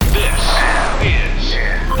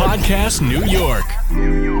Podcast New York.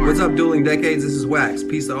 What's up, Dueling Decades? This is Wax.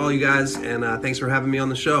 Peace to all you guys, and thanks for having me on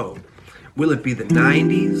the show. Will it be the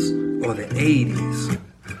 90s or the 80s?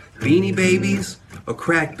 Beanie Babies or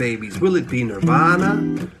Crack Babies? Will it be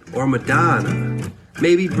Nirvana or Madonna?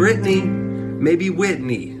 Maybe Britney, maybe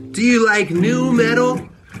Whitney. Do you like new metal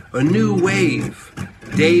or new wave?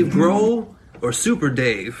 Dave Grohl or Super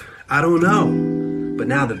Dave? I don't know. But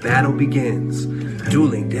now the battle begins.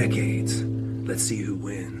 Dueling Decades. Let's see who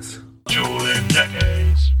wins. Dueling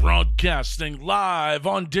Decades. Broadcasting live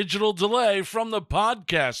on digital delay from the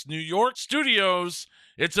Podcast New York studios.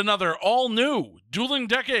 It's another all-new Dueling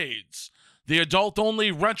Decades, the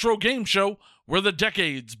adult-only retro game show where the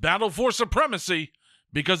decades battle for supremacy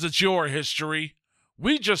because it's your history.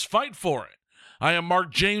 We just fight for it. I am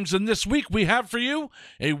Mark James, and this week we have for you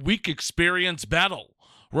a week experience battle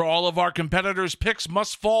where all of our competitors' picks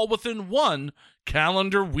must fall within one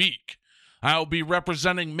calendar week. I'll be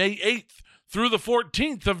representing May 8th through the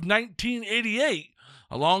 14th of 1988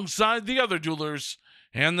 alongside the other duelers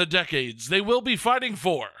and the decades they will be fighting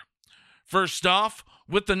for. First off,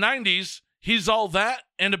 with the 90s, he's all that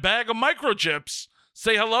and a bag of microchips.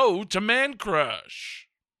 Say hello to Man Crush.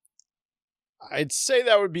 I'd say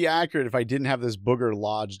that would be accurate if I didn't have this booger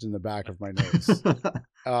lodged in the back of my nose.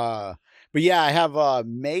 But yeah, I have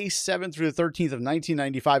May 7th through the 13th of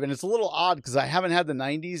 1995, and it's a little odd because I haven't had the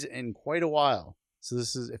 90s in quite a while. So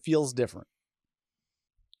it feels different.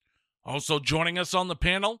 Also joining us on the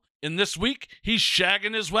panel, in this week, he's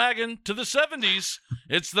shagging his wagon to the 70s.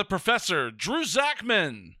 It's the Professor, Drew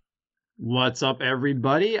Zachman. What's up,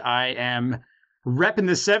 everybody? I am repping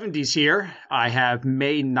the 70s here. I have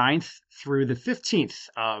May 9th through the 15th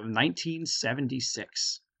of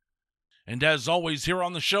 1976. And as always here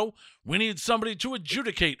on the show, we need somebody to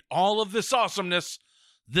adjudicate all of this awesomeness.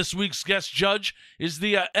 This week's guest judge is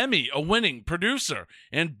the Emmy-winning producer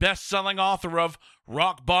and best-selling author of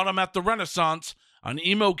Rock Bottom at the Renaissance, an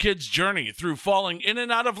emo kid's journey through falling in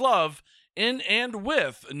and out of love in and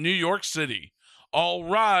with New York City. All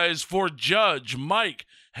rise for Judge Mike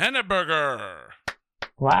Henneberger.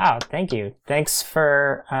 Wow, thank you. Thanks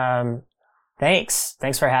for having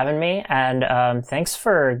me, and thanks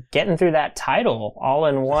for getting through that title all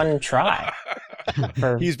in one try.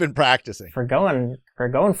 He's been practicing. For going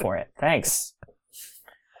for it. Thanks.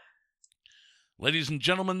 Ladies and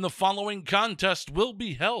gentlemen, the following contest will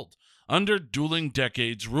be held under Dueling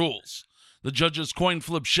Decades rules. The judges' coin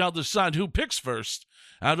flip shall decide who picks first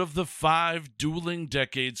out of the 5 Dueling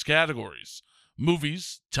Decades categories: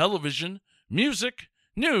 movies, television, music,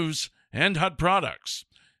 news, and hot products.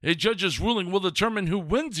 A judge's ruling will determine who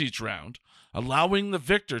wins each round, allowing the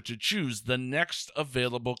victor to choose the next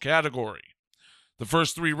available category. The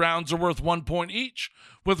first 3 rounds are worth 1 point each,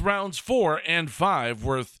 with rounds 4 and 5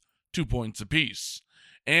 worth 2 points apiece.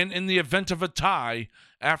 And in the event of a tie,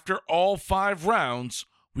 after all 5 rounds,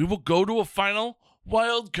 we will go to a final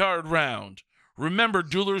wild card round. Remember,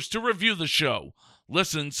 duelers, to review the show.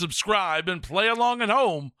 Listen, subscribe, and play along at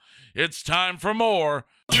home. It's time for more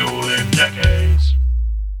Dueling Decades.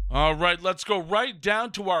 All right, let's go right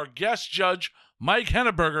down to our guest judge, Mike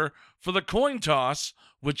Henneberger, for the coin toss,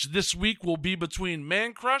 which this week will be between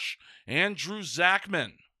Man Crush and Drew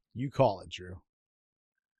Zachman. You call it, Drew.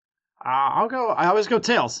 I always go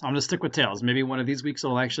tails. I'm going to stick with tails. Maybe one of these weeks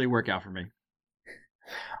will actually work out for me.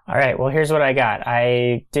 All right, well, here's what I got.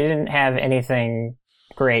 I didn't have anything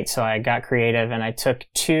great, so I got creative, and I took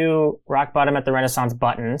 2 Rock Bottom at the Renaissance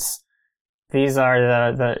buttons. These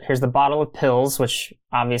are here's the bottle of pills, which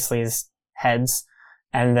obviously is heads.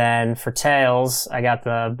 And then for tails, I got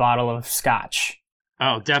the bottle of scotch.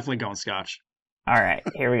 Oh, definitely going scotch. All right,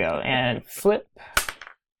 here we go. And flip.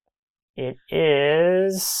 It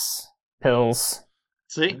is pills.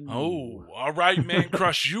 See? Oh, all right, Man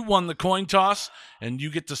Crush, you won the coin toss, and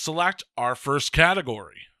you get to select our first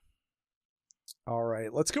category. All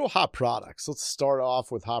right, let's go hot products. Let's start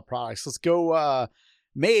off with hot products. Let's go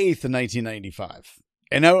May 8th of 1995.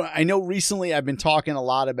 And I know recently I've been talking a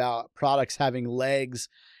lot about products having legs,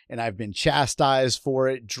 and I've been chastised for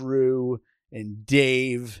it, Drew and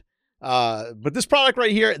Dave. But this product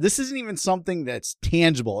right here, this isn't even something that's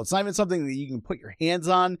tangible. It's not even something that you can put your hands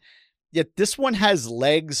on. Yet this one has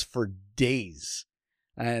legs for days.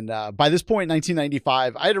 And by this point in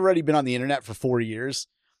 1995, I had already been on the internet for 4 years.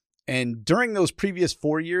 And during those previous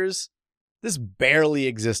 4 years, this barely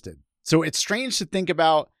existed. So it's strange to think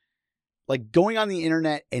about like going on the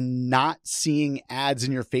internet and not seeing ads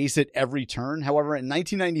in your face at every turn. However, in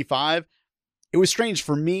 1995, it was strange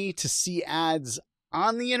for me to see ads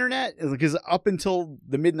on the internet because up until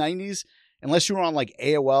the mid 90s, unless you were on like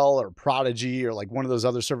AOL or Prodigy or like one of those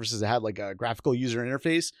other services that had like a graphical user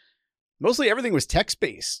interface, mostly everything was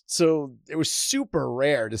text-based. So it was super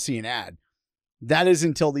rare to see an ad. That is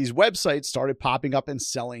until these websites started popping up and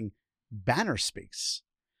selling banner space.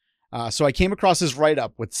 So I came across this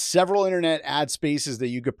write-up with several internet ad spaces that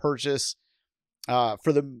you could purchase.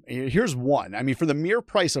 Here's one. I mean, for the mere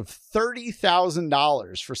price of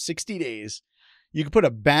 $30,000 for 60 days, you could put a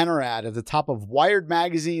banner ad at the top of Wired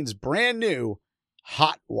Magazine's brand new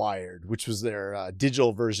Hot Wired, which was their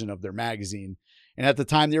digital version of their magazine. And at the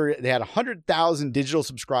time, they had 100,000 digital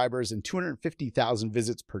subscribers and 250,000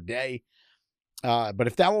 visits per day. But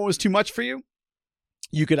if that one was too much for you,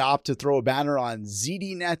 you could opt to throw a banner on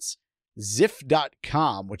ZDNet's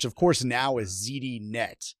Ziff.com, which of course now is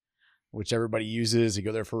ZDNet, which everybody uses. You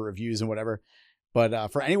go there for reviews and whatever.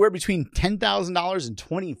 But for anywhere between $10,000 and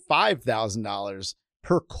 $25,000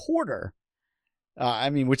 per quarter,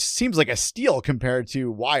 which seems like a steal compared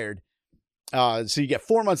to Wired. So you get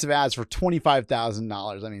 4 months of ads for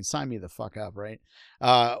 $25,000. I mean, sign me the fuck up, right?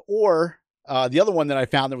 Or the other one that I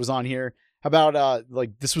found that was on here, how about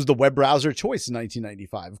this was the web browser choice in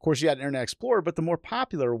 1995. Of course, you had Internet Explorer, but the more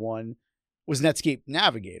popular one was Netscape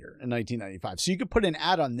Navigator in 1995. So you could put an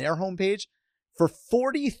ad on their homepage for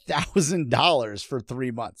 $40,000 for 3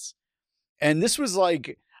 months. And this was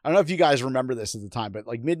like, I don't know if you guys remember this at the time, but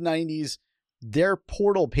like mid-90s, their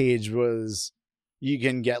portal page was, you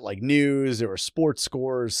can get like news, there were sports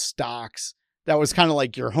scores, stocks. That was kind of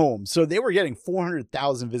like your home. So they were getting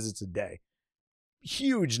 400,000 visits a day.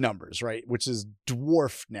 Huge numbers, right? Which is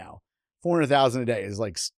dwarfed now. 400,000 a day is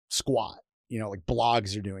like squat. Like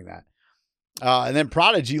blogs are doing that. And then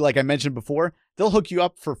Prodigy, like I mentioned before, they'll hook you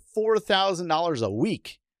up for $4,000 a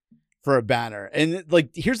week for a banner. And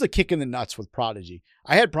like, here's the kick in the nuts with Prodigy.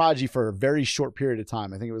 I had Prodigy for a very short period of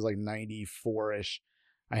time. I think it was like 94-ish.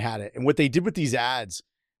 I had it. And what they did with these ads,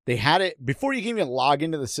 they had it before you can even log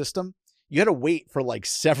into the system. You had to wait for like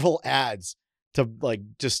several ads to like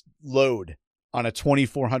just load on a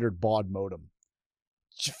 2400 baud modem.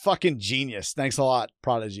 Fucking genius. Thanks a lot,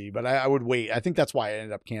 Prodigy. But I would wait. I think that's why I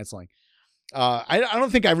ended up canceling. I don't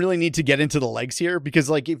think I really need to get into the legs here, because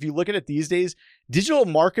like, if you look at it these days, digital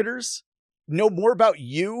marketers know more about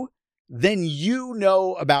you than you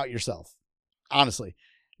know about yourself. Honestly,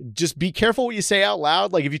 just be careful what you say out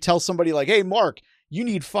loud. Like if you tell somebody like, hey, Mark, you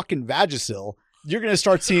need fucking Vagisil, you're going to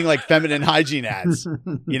start seeing like feminine hygiene ads,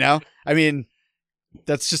 I mean,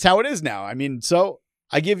 that's just how it is now. I mean, so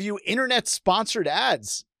I give you internet sponsored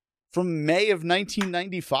ads from May of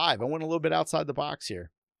 1995. I went a little bit outside the box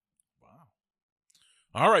here. Wow.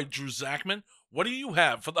 All right, Drew Zachman, what do you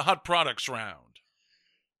have for the hot products round?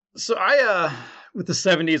 So I, with the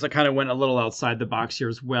 70s, I kind of went a little outside the box here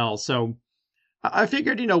as well. So I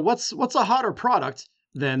figured, what's a hotter product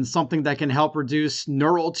than something that can help reduce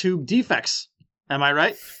neural tube defects? Am I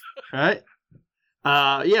right? Right?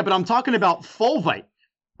 Yeah, but I'm talking about Fulvite,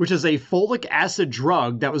 which is a folic acid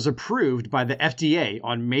drug that was approved by the FDA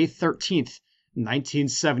on May 13th,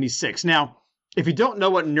 1976. Now, if you don't know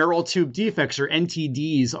what neural tube defects or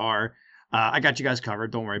NTDs are, I got you guys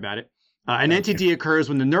covered. Don't worry about it. An NTD occurs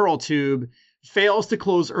when the neural tube fails to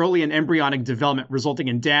close early in embryonic development, resulting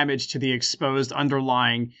in damage to the exposed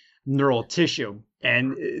underlying neural tissue.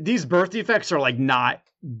 And these birth defects are like not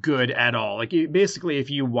good at all. Like basically,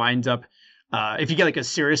 if you wind up if you get like a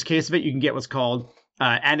serious case of it, you can get what's called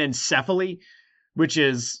anencephaly, which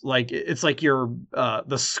is like, it's like your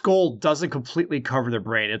the skull doesn't completely cover the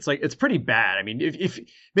brain. It's pretty bad. I mean,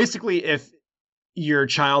 if your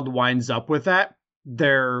child winds up with that,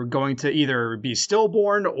 they're going to either be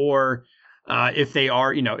stillborn, or if they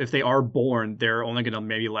are born, they're only going to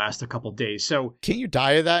maybe last a couple days. So can't you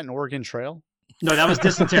die of that in Oregon Trail? No, that was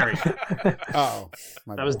dysentery. Oh,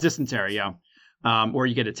 that was dysentery. Yeah. Or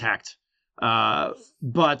you get attacked.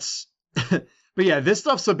 But yeah, this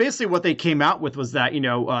stuff. So basically what they came out with was that,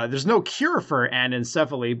 there's no cure for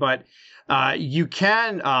anencephaly, but you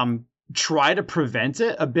can try to prevent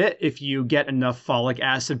it a bit if you get enough folic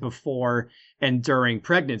acid before and during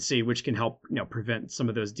pregnancy, which can help, prevent some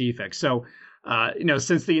of those defects. So,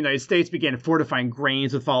 since the United States began fortifying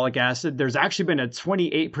grains with folic acid, there's actually been a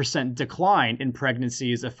 28% decline in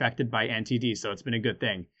pregnancies affected by NTD. So it's been a good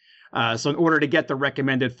thing. So in order to get the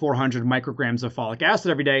recommended 400 micrograms of folic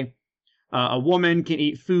acid every day, a woman can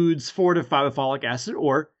eat foods fortified with folic acid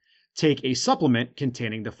or take a supplement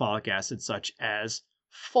containing the folic acid, such as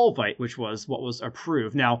Fulvite, which was what was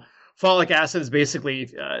approved. Now, folic acid is basically,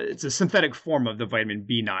 it's a synthetic form of the vitamin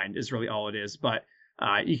B9 is really all it is, but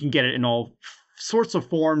you can get it in all sorts of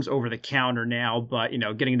forms over the counter now, but,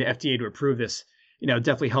 getting the FDA to approve this,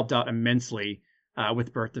 definitely helped out immensely.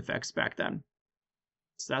 with birth defects back then.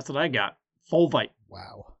 So that's what I got. Fulvite.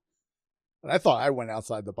 Wow. I thought I went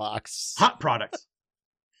outside the box. Hot product.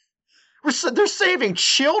 They're saving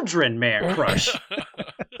children, Man Crush.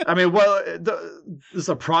 I mean, well, does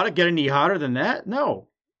a product get any hotter than that? No.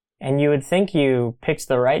 And you would think you picked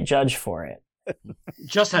the right judge for it.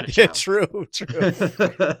 Just had a Yeah, child. true.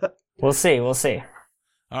 We'll see.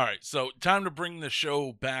 All right, so time to bring the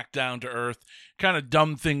show back down to earth, kind of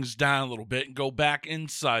dumb things down a little bit, and go back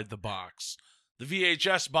inside the box. The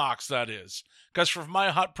VHS box, that is. Because for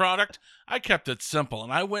my hot product, I kept it simple,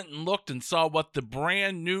 and I went and looked and saw what the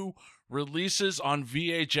brand new releases on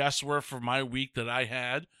VHS were for my week that I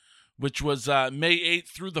had, which was May 8th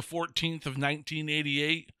through the 14th of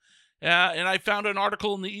 1988. And I found an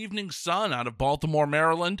article in the Evening Sun out of Baltimore,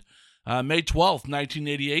 Maryland, May 12th,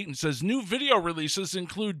 1988, and says new video releases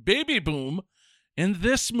include Baby Boom and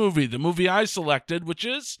this movie, the movie I selected, which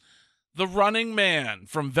is The Running Man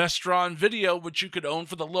from Vestron Video, which you could own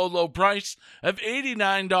for the low, low price of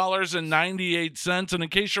 $89.98. And in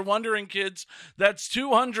case you're wondering, kids, that's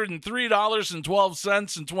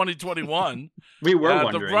 $203.12 in 2021. We were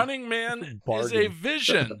wondering. The Running Man is a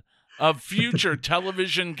vision of future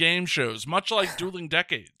television game shows, much like Dueling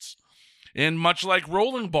Decades. And much like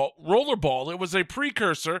Rollerball, it was a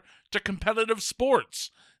precursor to competitive sports,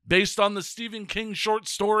 based on the Stephen King short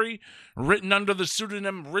story written under the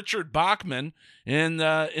pseudonym Richard Bachman. And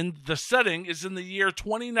the setting is in the year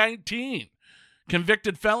 2019.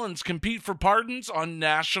 Convicted felons compete for pardons on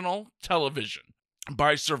national television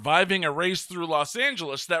by surviving a race through Los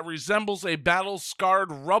Angeles that resembles a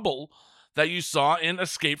battle-scarred rubble that you saw in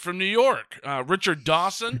Escape from New York. Richard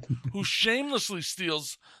Dawson, who shamelessly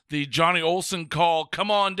steals the Johnny Olsen call, "Come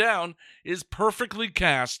On Down," is perfectly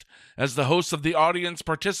cast as the host of the audience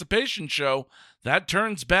participation show That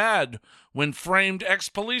Turns Bad, when framed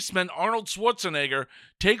ex-policeman Arnold Schwarzenegger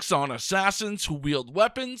takes on assassins who wield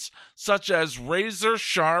weapons such as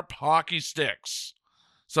razor-sharp hockey sticks.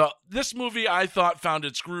 So this movie, I thought, found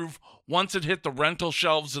its groove once it hit the rental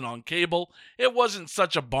shelves and on cable. It wasn't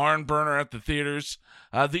such a barn burner at the theaters.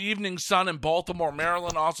 The Evening Sun in Baltimore,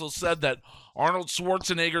 Maryland also said that Arnold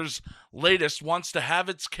Schwarzenegger's latest wants to have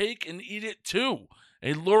its cake and eat it too.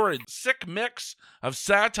 A lurid, sick mix of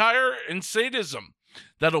satire and sadism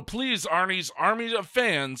that'll please Arnie's army of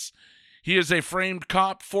fans. He is a framed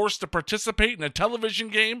cop forced to participate in a television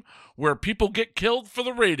game where people get killed for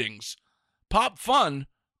the ratings. Pop fun,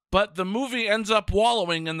 but the movie ends up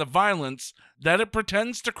wallowing in the violence that it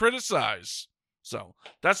pretends to criticize. So,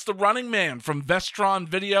 that's The Running Man from Vestron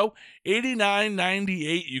Video,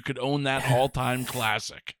 $89.98. You could own that all-time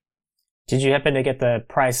classic. Did you happen to get the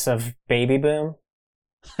price of Baby Boom?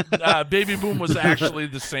 Baby Boom was actually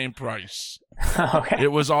the same price. Okay.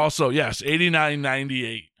 It was also, yes,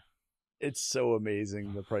 $89.98. It's so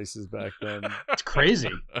amazing, the prices back then. It's crazy.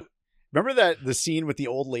 Remember the scene with the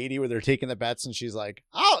old lady where they're taking the bets and she's like,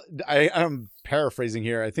 I'm paraphrasing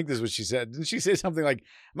here. I think this is what she said. Didn't she say something like,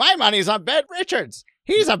 "My money's on Ben Richards.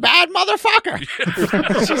 He's a bad motherfucker."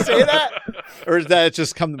 Did she say that? Or did that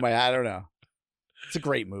just come to my head? I don't know. It's a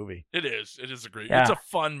great movie. It is. It is a great, Yeah. It's a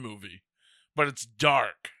fun movie, but it's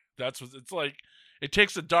dark. That's what it's like. It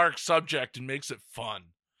takes a dark subject and makes it fun.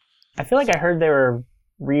 I feel like I heard they were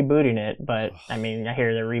rebooting it, but I mean, I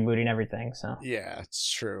hear they're rebooting everything, so. Yeah,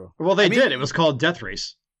 it's true. Well, they did. It was called Death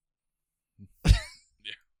Race.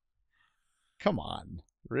 Come on.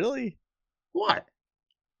 Really? What?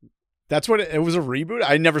 That's what it was, a reboot?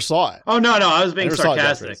 I never saw it. Oh, no, I was being Never saw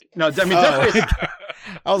Death sarcastic. No, I mean, Oh. Death Race.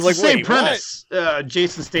 I was It's like, the same wait, premise.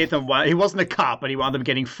 Jason Statham, he wasn't a cop, but he wound up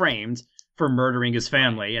getting framed for murdering his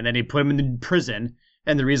family, and then they put him in prison.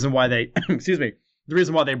 And the reason why they, the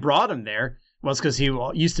reason why they brought him there was because he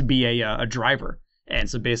used to be a driver. And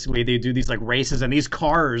so basically they do these like races, and these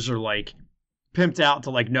cars are like pimped out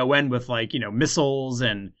to like no end with like, missiles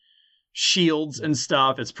and shields and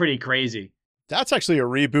stuff. It's pretty crazy. That's actually a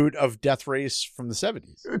reboot of Death Race from the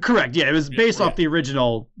 70s. Correct. Yeah, it was based off the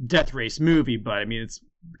original Death Race movie, but I mean, it's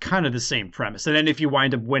kind of the same premise. And then if you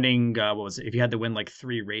wind up winning, if you had to win like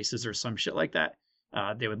 3 races or some shit like that,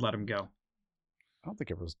 they would let him go. I don't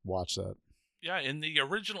think I ever watched that. Yeah, in the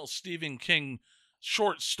original Stephen King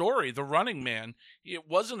short story, The Running Man, it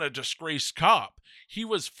wasn't a disgraced cop. He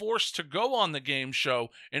was forced to go on the game show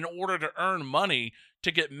in order to earn money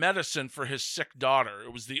to get medicine for his sick daughter.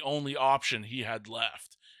 It was the only option he had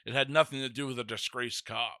left. It had nothing to do with a disgraced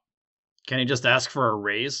cop. Can he just ask for a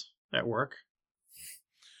raise at work?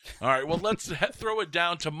 All right, well, let's throw it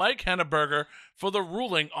down to Mike Henneberger for the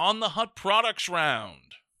ruling on the Hut Products round.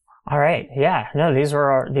 All right. Yeah. No, these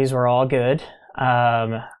were all good.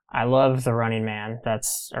 I love The Running Man.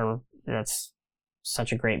 That's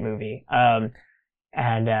such a great movie.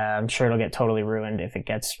 And I'm sure it'll get totally ruined if it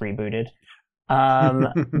gets rebooted.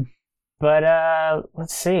 But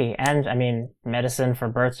let's see. And I mean, medicine for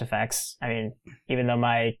birth defects. I mean, even though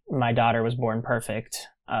my daughter was born perfect,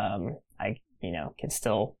 I can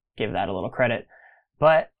still give that a little credit.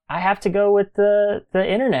 But I have to go with the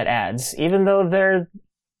internet ads, even though they're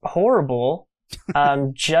horrible.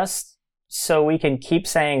 Just so we can keep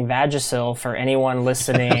saying Vagisil for anyone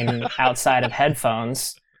listening outside of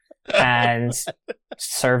headphones, and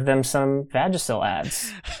serve them some Vagisil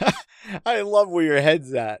ads. I love where your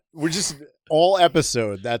head's at. We're just all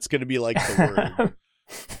episode. That's going to be like the word.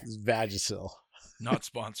 It's Vagisil. Not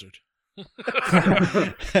sponsored.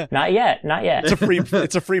 Not yet. It's a free plug.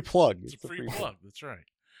 It's a free plug. That's right.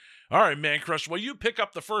 All right, Man Crush. Well, you pick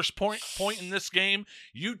up the first point in this game.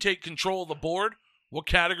 You take control of the board. What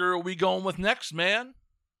category are we going with next, man?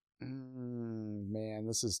 Man,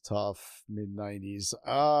 this is tough. Mid-90s.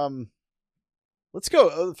 Let's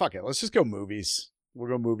go. Fuck it. Let's just go movies. We'll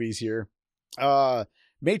go movies here.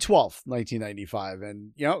 May 12th, 1995.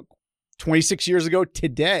 And, 26 years ago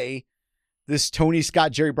today, this Tony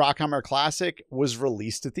Scott, Jerry Bruckheimer classic was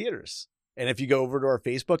released to theaters. And if you go over to our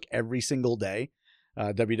Facebook every single day,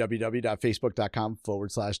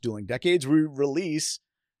 www.facebook.com/Dueling Decades, we release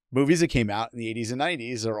movies that came out in the 80s and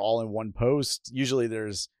 90s are all in one post. Usually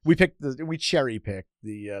we cherry pick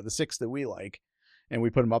the 6 that we like, and we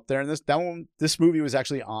put them up there. And this movie was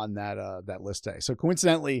actually on that list today. So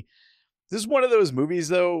coincidentally, this is one of those movies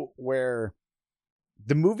though where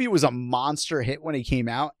the movie was a monster hit when it came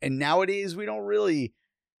out, and nowadays we don't really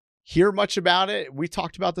hear much about it. We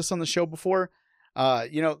talked about this on the show before.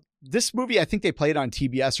 This movie, I think they played on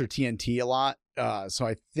TBS or TNT a lot. So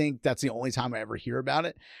I think that's the only time I ever hear about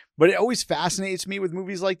it. But it always fascinates me with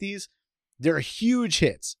movies like these. They're huge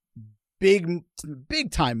hits, big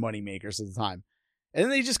time money makers at the time. And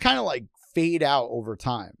then they just kind of like fade out over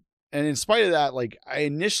time. And in spite of that, like I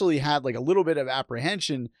initially had like a little bit of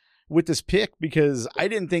apprehension with this pick because I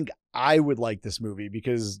didn't think I would like this movie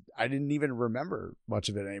because I didn't even remember much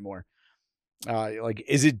of it anymore.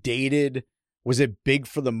 Is it dated? Was it big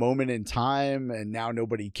for the moment in time and now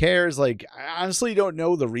nobody cares? Like, I honestly don't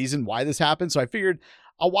know the reason why this happened. So I figured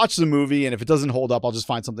I'll watch the movie, and if it doesn't hold up, I'll just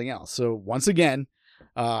find something else. So once again,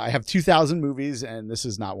 I have 2,000 movies, and this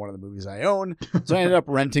is not one of the movies I own. So I ended up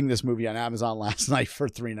renting this movie on Amazon last night for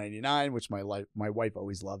 $3.99, which my wife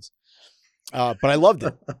always loves. But I loved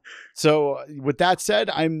it. So with that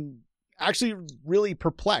said, I'm actually really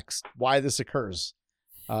perplexed why this occurs.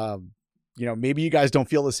 Maybe you guys don't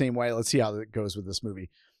feel the same way. Let's see how it goes with this movie.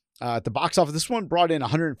 At the box office, this one brought in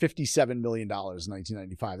 $157 million in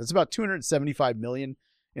 1995. That's about $275 million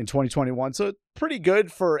in 2021. So pretty good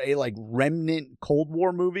for a remnant Cold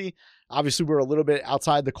War movie. Obviously, we're a little bit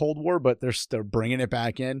outside the Cold War, but they're bringing it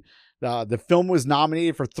back in. The film was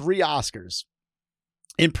nominated for 3 Oscars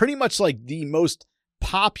in pretty much the most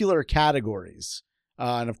popular categories.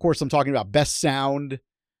 And of course, I'm talking about best sound,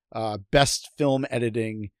 best film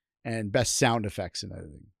editing, and best sound effects and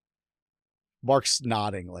editing. Mark's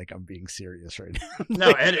nodding like I'm being serious right now.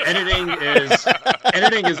 No,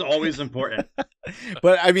 editing is always important.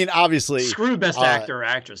 But I mean, obviously, screw best actor or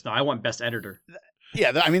actress. No, I want best editor.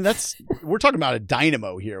 Yeah, I mean we're talking about a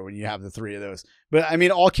dynamo here when you have the 3 of those. But I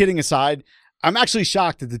mean, all kidding aside, I'm actually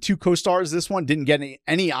shocked that the 2 co-stars this one didn't get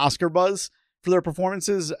any Oscar buzz for their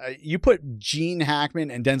performances. You put Gene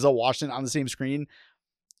Hackman and Denzel Washington on the same screen,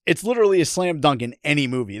 it's literally a slam dunk in any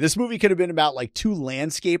movie. This movie could have been about 2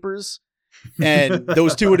 landscapers, and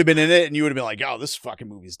those 2 would have been in it, and you would have been like, oh, this fucking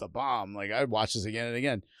movie's the bomb. I'd watch this again and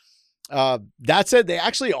again. That said, they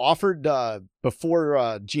actually offered,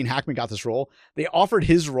 before Gene Hackman got this role, they offered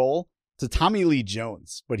his role to Tommy Lee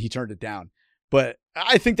Jones, but he turned it down. But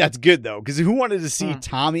I think that's good, though, because who wanted to see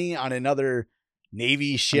Tommy on another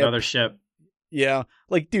Navy ship? Another ship. Yeah.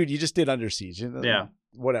 Dude, you just did Under Siege. Yeah.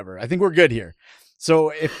 Whatever. I think we're good here.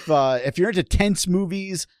 So if you're into tense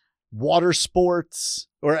movies, water sports,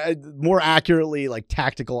 or more accurately,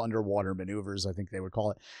 tactical underwater maneuvers, I think they would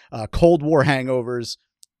call it, Cold War hangovers,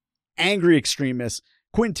 angry extremists,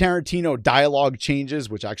 Quentin Tarantino dialogue changes,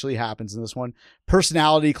 which actually happens in this one,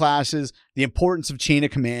 personality classes, the importance of chain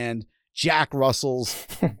of command, Jack Russell's,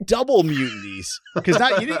 double mutinies, because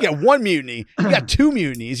you didn't get 1 mutiny, you got 2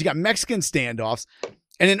 mutinies, you got Mexican standoffs,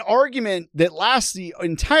 and an argument that lasts the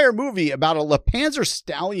entire movie about a Le Panzer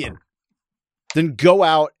Stallion. Then go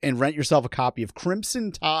out and rent yourself a copy of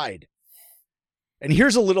Crimson Tide. And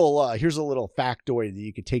here's a little factoid that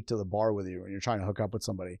you could take to the bar with you when you're trying to hook up with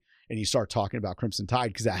somebody and you start talking about Crimson Tide,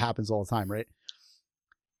 because that happens all the time, right?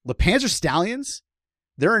 Le Panzer Stallions,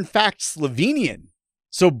 they're in fact Slovenian.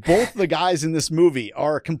 So both the guys in this movie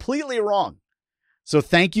are completely wrong. So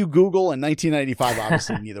thank you, Google. In 1995,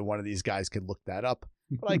 obviously, neither one of these guys could look that up,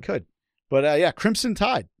 but I could. But yeah, Crimson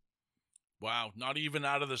Tide. Wow, not even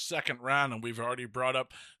out of the second round, and we've already brought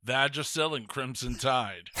up Vagisil and Crimson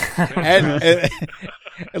Tide. and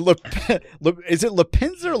look, is it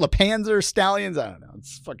Lepanzer Stallions? I don't know.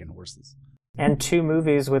 It's fucking horses. And 2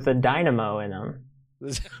 movies with a dynamo in them.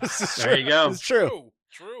 There you go. It's true.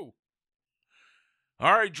 True.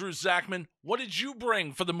 All right, Drew Zachman, what did you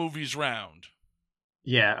bring for the movies round?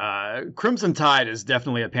 Yeah, Crimson Tide is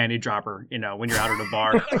definitely a panty dropper, when you're out at a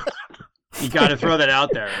bar. You got to throw that out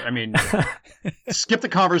there. I mean, skip the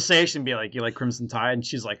conversation, be like, you like Crimson Tide? And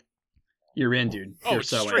she's like, you're in, dude. Oh, You're it's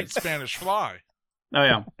so straight in. Spanish Fly. Oh,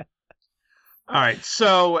 yeah. All right,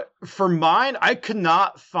 so for mine, I could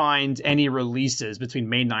not find any releases between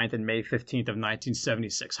May 9th and May 15th of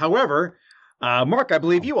 1976. However, Mark, I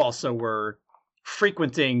believe you also were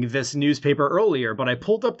frequenting this newspaper earlier, but I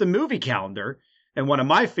pulled up the movie calendar, and one of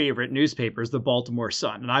my favorite newspapers, the Baltimore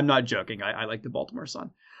Sun, and I'm not joking, I like the Baltimore Sun,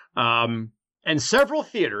 and several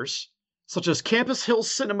theaters, such as Campus Hill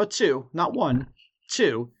Cinema 2, not 1,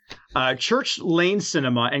 2, Church Lane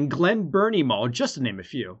Cinema, and Glen Burnie Mall, just to name a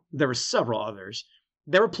few. There were several others.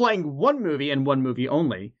 They were playing one movie and one movie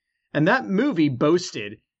only, and that movie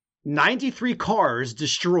boasted 93 cars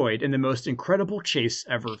destroyed in the most incredible chase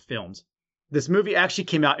ever filmed. This movie actually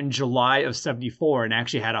came out in July of 74 and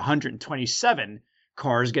actually had 127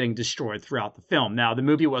 cars getting destroyed throughout the film. Now, the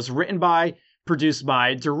movie was written by, produced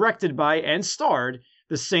by, directed by, and starred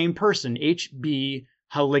the same person, H.B.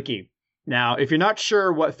 Halicki. Now, if you're not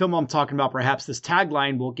sure what film I'm talking about, perhaps this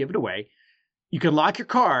tagline will give it away. You can lock your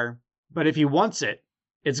car, but if he wants it,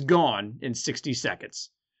 it's gone in 60 seconds.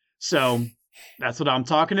 So that's what I'm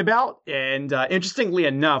talking about. And interestingly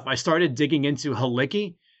enough, I started digging into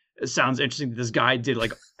Halicki. It sounds interesting that this guy did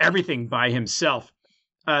like everything by himself.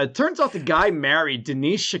 Turns out the guy married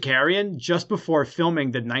Denise Shakarian just before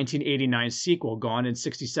filming the 1989 sequel, Gone in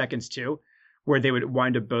 60 Seconds 2, where they would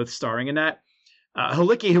wind up both starring in that.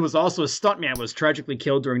 Halicki, who was also a stuntman, was tragically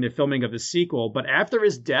killed during the filming of the sequel, but after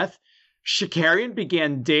his death, Shakarian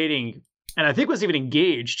began dating, and I think was even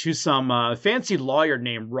engaged, to some fancy lawyer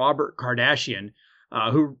named Robert Kardashian,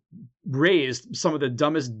 who raised some of the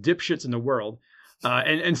dumbest dipshits in the world.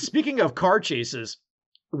 And speaking of car chases,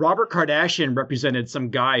 Robert Kardashian represented some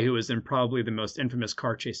guy who was in probably the most infamous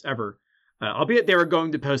car chase ever, albeit they were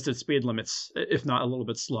going to posted speed limits, if not a little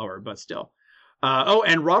bit slower, but still.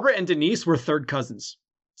 And Robert and Denise were third cousins.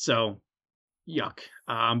 So, yuck.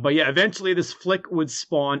 But yeah, eventually this flick would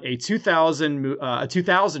spawn a 2000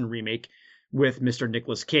 remake with Mr.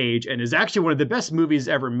 Nicolas Cage, and is actually one of the best movies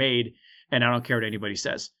ever made, and I don't care what anybody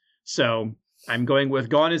says. So I'm going with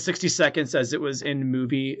Gone in 60 Seconds, as it was in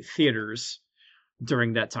movie theaters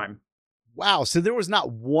during that time. Wow. So there was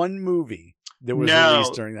not one movie that was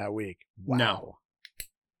released during that week. Wow. No.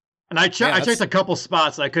 And I checked a couple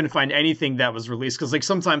spots and I couldn't find anything that was released, because like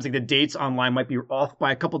sometimes like the dates online might be off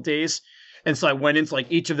by a couple days. And so I went into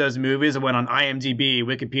like each of those movies. I went on IMDb,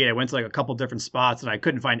 Wikipedia. I went to like a couple different spots and I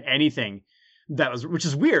couldn't find anything that was, which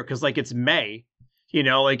is weird because like it's May,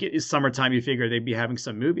 like it's summertime. You figure they'd be having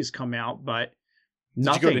some movies come out, but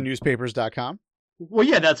nothing. Did you go to newspapers.com? Well,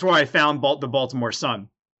 yeah, that's where I found the Baltimore Sun.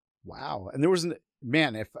 Wow. And there wasn't,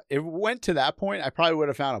 man, if it went to that point, I probably would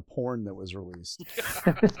have found a porn that was released.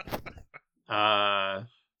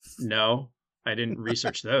 No, I didn't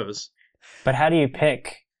research those. But how do you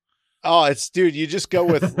pick? Oh, dude, you just go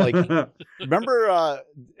with like, remember,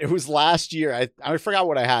 it was last year. I forgot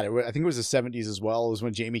what I had. I think it was the 70s as well. It was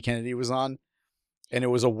when Jamie Kennedy was on, and it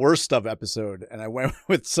was a worst of episode. And I went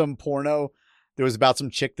with some porno. There was about some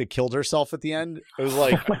chick that killed herself at the end. It was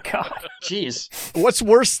like, oh my God. Jeez. What's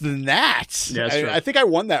worse than that? Yeah, I think I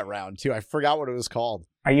won that round too. I forgot what it was called.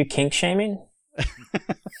 Are you kink shaming?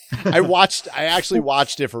 I actually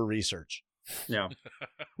watched it for research. Yeah.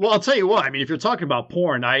 Well, I'll tell you what. I mean, if you're talking about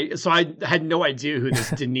porn, I had no idea who this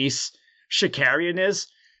Denise Shakarian is.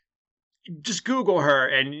 Just Google her,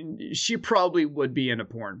 and she probably would be in a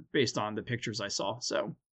porn based on the pictures I saw.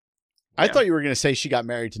 So, I thought you were going to say she got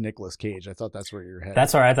married to Nicolas Cage. I thought that's where you were headed.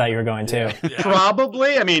 That's where I thought you were going too. Yeah.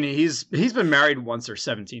 Probably. I mean, he's been married once or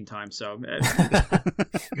 17 times, so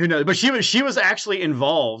who knows? But she was actually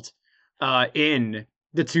involved in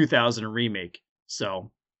the 2000 remake.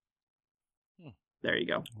 So there you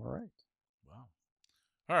go. All right. Wow.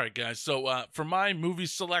 All right, guys. So for my movie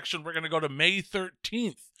selection, we're going to go to May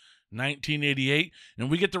 13th. 1988, and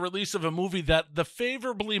we get the release of a movie that the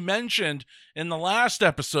favorably mentioned in the last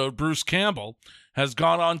episode, Bruce Campbell, has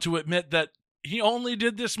gone on to admit that he only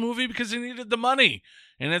did this movie because he needed the money,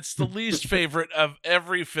 and it's the least favorite of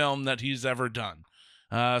every film that he's ever done.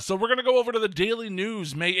 So we're going to go over to the Daily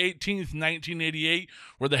News, May 18th, 1988,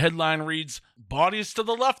 where the headline reads, "Bodies to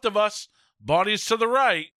the left of us, bodies to the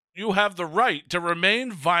right. You have the right to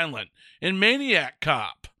remain violent in Maniac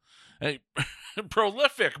Cop." A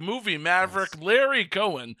prolific movie maverick Larry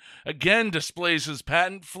Cohen again displays his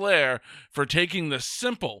patent flair for taking the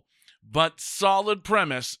simple but solid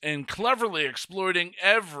premise and cleverly exploiting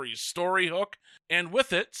every story hook and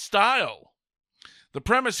with it, style. The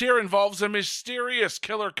premise here involves a mysterious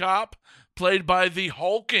killer cop played by the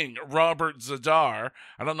hulking Robert Zadar.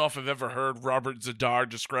 I don't know if I've ever heard Robert Zadar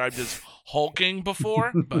described as hulking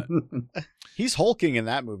before, but he's hulking in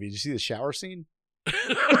that movie. Did you see the shower scene?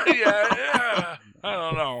 yeah. I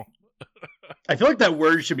don't know. I feel like that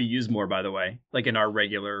word should be used more, by the way, like in our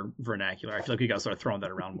regular vernacular. I feel like we got to start throwing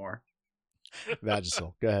that around more.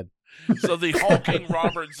 Vagisil. Go ahead. So the hulking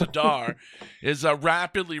Robert Zadar is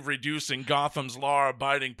rapidly reducing Gotham's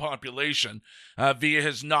law-abiding population via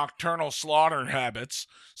his nocturnal slaughter habits.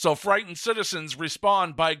 So frightened citizens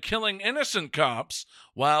respond by killing innocent cops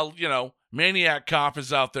while, Maniac Cop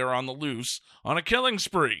is out there on the loose on a killing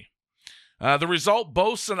spree. The result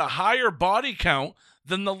boasts a higher body count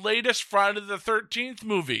than the latest Friday the 13th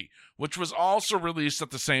movie, which was also released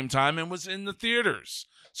at the same time and was in the theaters.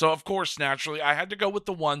 So, of course, naturally, I had to go with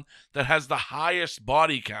the one that has the highest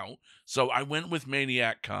body count. So I went with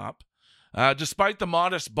Maniac Cop. Despite the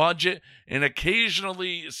modest budget and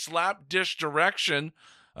occasionally slapdish direction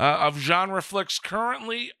of genre flicks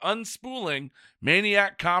currently unspooling,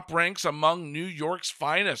 Maniac Cop ranks among New York's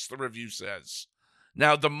finest, the review says.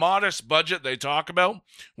 Now, the modest budget they talk about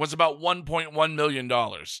was about $1.1 million.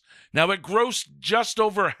 Now, it grossed just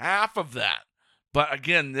over half of that. But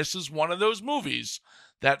again, this is one of those movies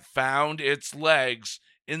that found its legs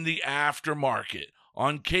in the aftermarket,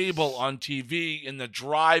 on cable, on TV, in the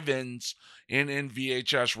drive-ins, and in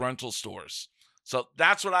VHS rental stores. So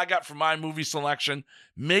that's what I got for my movie selection.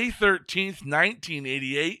 May 13th,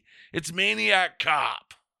 1988, it's Maniac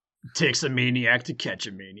Cop. Takes a maniac to catch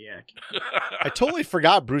a maniac. I totally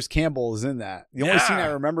forgot Bruce Campbell is in that. The only scene I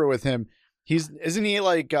remember with him, isn't he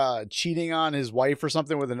like cheating on his wife or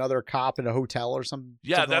something with another cop in a hotel or something?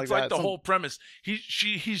 Yeah, something that's like the whole premise. He's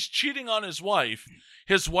cheating on his wife.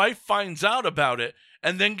 His wife finds out about it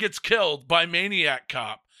and then gets killed by Maniac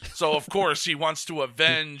Cop. So of course he wants to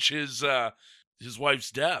avenge his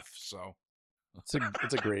wife's death. So it's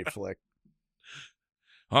a great flick.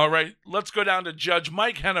 All right, let's go down to Judge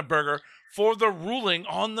Mike Henneberger for the ruling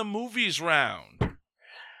on the movies round.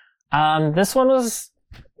 This one was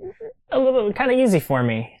a little bit kind of easy for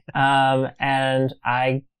me. And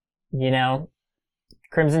I,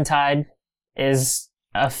 Crimson Tide is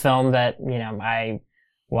a film that, I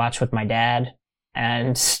watch with my dad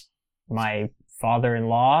and my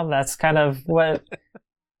father-in-law. That's kind of what,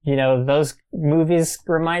 those movies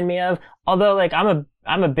remind me of. Although,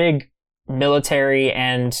 I'm a big military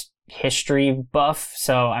and history buff,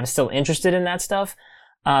 so I'm still interested in that stuff.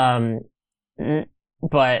 But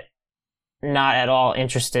not at all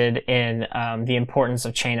interested in the importance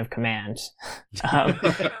of chain of command,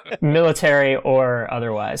 military or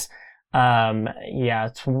otherwise.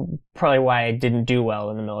 It's probably why I didn't do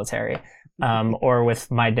well in the military, or with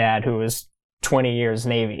my dad, who was 20 years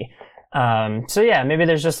Navy. Maybe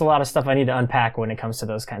there's just a lot of stuff I need to unpack when it comes to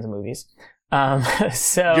those kinds of movies.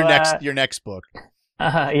 Your next book.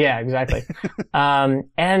 Yeah, exactly.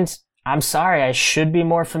 And I'm sorry, I should be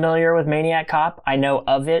more familiar with Maniac Cop. I know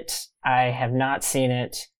of it. I have not seen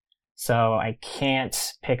it, so I can't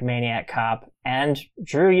pick Maniac Cop. And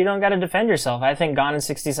Drew, you don't got to defend yourself. I think Gone in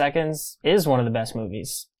 60 Seconds is one of the best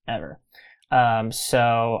movies ever.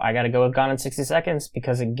 So I got to go with Gone in 60 Seconds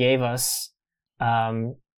because it gave us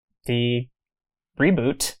the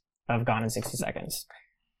reboot of Gone in 60 Seconds.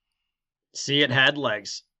 See, it had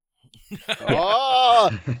legs. Oh,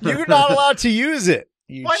 you're not allowed to use it.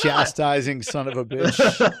 You chastising son of a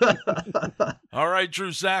bitch. All right,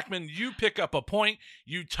 Drew Zachman, you pick up a point.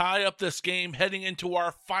 You tie up this game heading into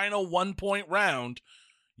our final 1-point round.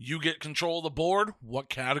 You get control of the board. What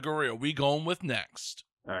category are we going with next?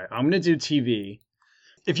 All right, I'm going to do TV.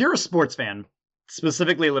 If you're a sports fan,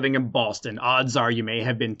 specifically living in Boston, odds are you may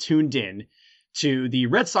have been tuned in to the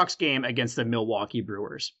Red Sox game against the Milwaukee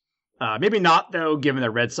Brewers. Maybe not, though, given the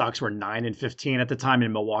Red Sox were 9-15 at the time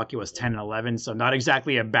and Milwaukee was 10-11, so not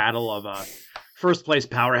exactly a battle of first-place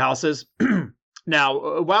powerhouses.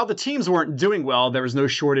 Now, while the teams weren't doing well, there was no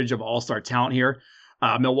shortage of all-star talent here.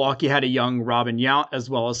 Milwaukee had a young Robin Yount, as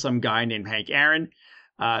well as some guy named Hank Aaron,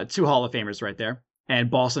 two Hall of Famers right there. And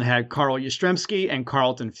Boston had Carl Yastrzemski and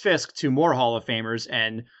Carlton Fisk, 2 more Hall of Famers,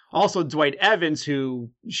 and also Dwight Evans, who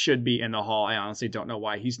should be in the Hall. I honestly don't know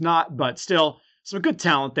why he's not, but still some good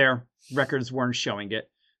talent there. Records weren't showing it.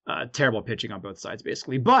 Terrible pitching on both sides,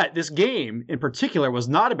 basically. But this game in particular was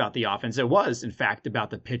not about the offense. It was, in fact,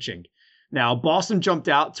 about the pitching. Now, Boston jumped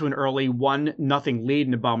out to an early 1-0 lead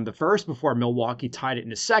in the bottom of the first before Milwaukee tied it in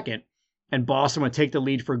the second, and Boston would take the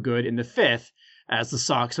lead for good in the fifth, as the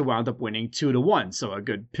Sox wound up winning 2-1. So a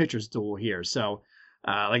good pitcher's duel here. So,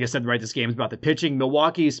 like I said, right, this game is about the pitching.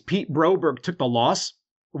 Milwaukee's Pete Broberg took the loss,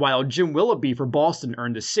 while Jim Willoughby for Boston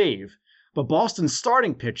earned the save. But Boston's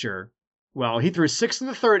starting pitcher, well, he threw 6 in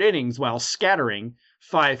the third innings while scattering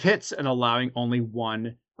 5 hits and allowing only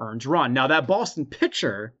 1 earned run. Now, that Boston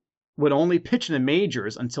pitcher would only pitch in the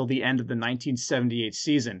majors until the end of the 1978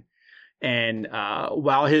 season. And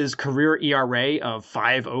while his career ERA of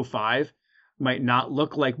 5.05 might not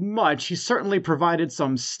look like much, he certainly provided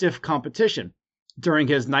some stiff competition. During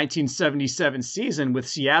his 1977 season with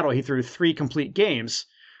Seattle, he threw 3 complete games,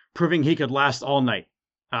 proving he could last all night.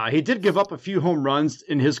 He did give up a few home runs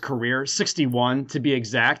in his career, 61 to be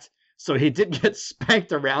exact, so he did get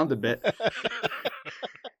spanked around a bit.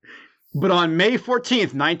 But on May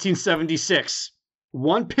 14th, 1976,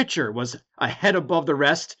 one pitcher was a head above the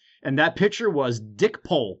rest, and that pitcher was Dick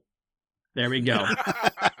Pole. There we go.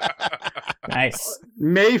 Nice.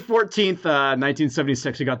 May 14th,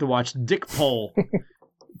 1976, we got to watch Dick Pole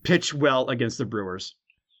pitch well against the Brewers.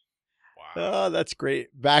 Oh, that's great.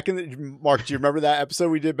 Back in the Mark, do you remember that episode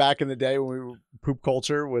we did back in the day when we were Poop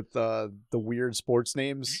Culture with the weird sports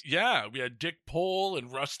names? Yeah, we had Dick Pole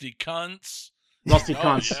and Rusty Kuntz. Rusty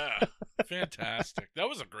Kuntz. Yeah, fantastic. That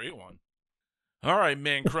was a great one. All right,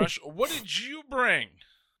 Man Crush, what did you bring?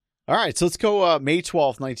 All right, so let's go May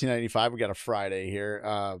 12th, 1995. We got a Friday here.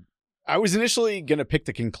 I was initially going to pick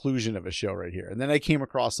the conclusion of a show right here, and then I came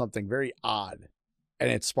across something very odd, and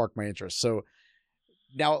it sparked my interest. So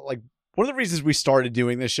now, like, one of the reasons we started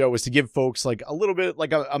doing this show was to give folks like a little bit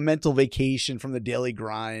like a mental vacation from the daily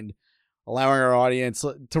grind, allowing our audience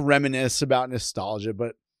to reminisce about nostalgia.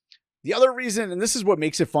 But the other reason, and this is what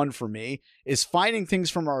makes it fun for me, is finding things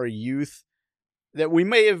from our youth that we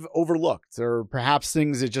may have overlooked, or perhaps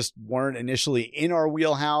things that just weren't initially in our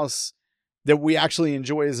wheelhouse that we actually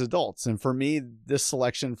enjoy as adults. And for me, this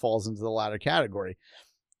selection falls into the latter category.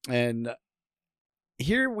 And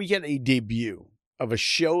here we get a debut of a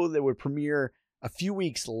show that would premiere a few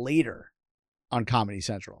weeks later on Comedy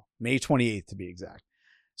Central, May 28th to be exact.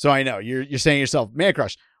 So I know you're saying to yourself, Man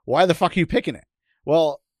Crush, why the fuck are you picking it?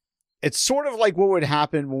 Well, it's sort of like what would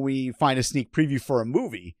happen when we find a sneak preview for a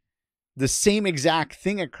movie. The same exact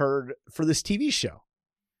thing occurred for this TV show.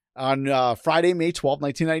 On Friday, May 12,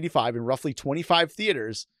 1995, in roughly 25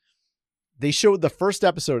 theaters, they showed the first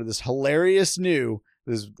episode of this hilarious new,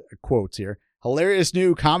 there's quotes here, hilarious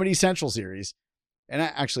new Comedy Central series. And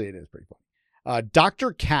actually, it is pretty funny.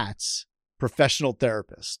 Dr. Katz, Professional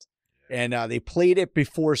Therapist. And they played it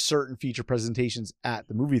before certain feature presentations at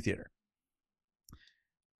the movie theater.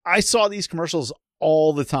 I saw these commercials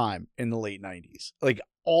all the time in the late 90s. Like,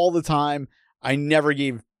 all the time. I never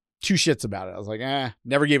gave 2 shits about it. I was like,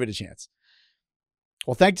 never gave it a chance.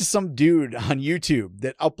 Well, thanks to some dude on YouTube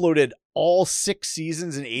that uploaded all 6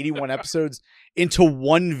 seasons and 81 episodes into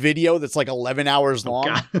one video that's like 11 hours long.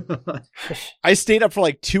 I stayed up for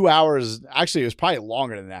like 2 hours. Actually, it was probably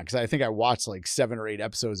longer than that because I think I watched like 7 or 8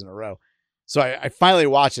 episodes in a row. So I finally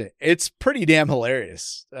watched it. It's pretty damn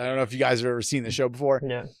hilarious. I don't know if you guys have ever seen the show before.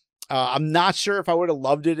 Yeah. I'm not sure if I would have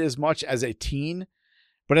loved it as much as a teen,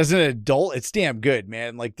 but as an adult, it's damn good,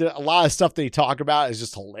 man. Like a lot of stuff they talk about is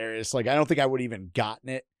just hilarious. Like I don't think I would have even gotten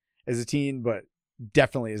it as a teen, but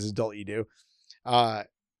definitely as an adult you do. But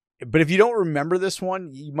if you don't remember this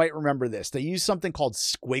one, you might remember this. They used something called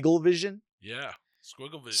Squiggle Vision. Yeah,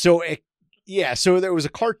 Squiggle Vision. So there was a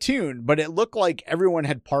cartoon, but it looked like everyone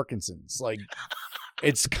had Parkinson's. Like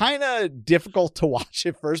it's kind of difficult to watch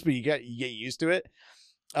at first, but you get used to it.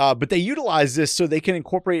 But they utilize this so they can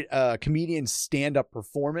incorporate a comedian's stand-up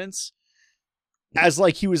performance as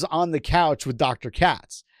like he was on the couch with Dr.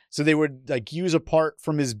 Katz. So they would like use a part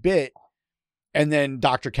from his bit and then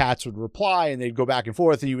Dr. Katz would reply and they'd go back and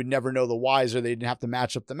forth and you would never know the wiser. They didn't have to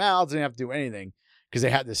match up the mouths. They didn't have to do anything because they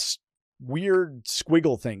had this weird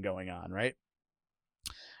squiggle thing going on, right?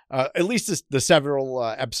 At least the several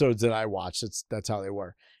episodes that I watched, that's how they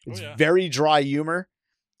were. It's very dry humor.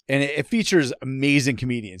 And it features amazing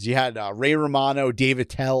comedians. You had Ray Romano, Dave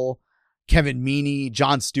Attell, Kevin Meaney,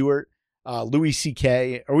 Jon Stewart, Louis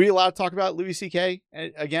C.K. Are we allowed to talk about Louis C.K.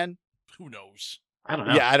 again? Who knows? I don't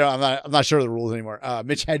know. Yeah, I'm not sure of the rules anymore.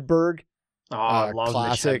 Mitch Hedberg, Oh, I love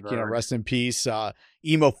classic, Mitch Hedberg. rest in peace.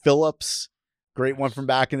 Emo Phillips, great one from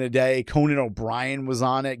back in the day. Conan O'Brien was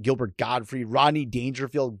on it. Gilbert Gottfried, Rodney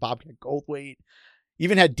Dangerfield, Bobcat Goldthwait.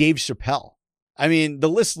 Even had Dave Chappelle. I mean, the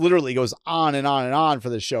list literally goes on and on and on for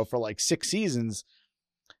this show for like 6 seasons.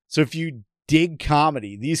 So if you dig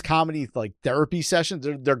comedy, these comedy like therapy sessions,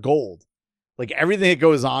 they're gold. Like everything that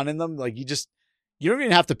goes on in them, like you don't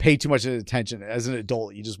even have to pay too much attention as an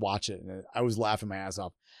adult. You just watch it. And I was laughing my ass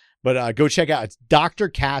off. But go check out, it's Dr.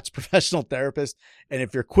 Katz, professional therapist. And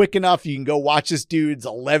if you're quick enough, you can go watch this dude's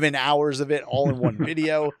 11 hours of it all in one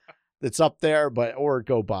video that's up there, or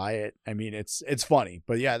go buy it. I mean, it's funny.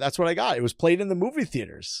 But yeah, that's what I got. It was played in the movie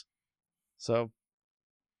theaters. So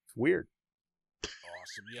it's weird.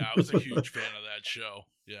 Awesome. Yeah, I was a huge fan of that show.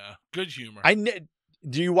 Yeah, good humor.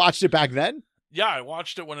 Do you watched it back then? Yeah, I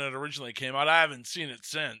watched it when it originally came out. I haven't seen it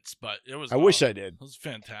since, but it was. I wish I did. It was a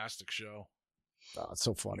fantastic show. Oh, it's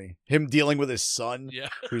so funny. Him dealing with his son, Yeah.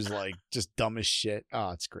 who's like just dumb as shit. Oh,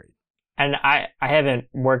 it's great. And I haven't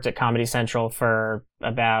worked at Comedy Central for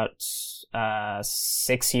about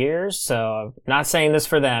 6 years, so not saying this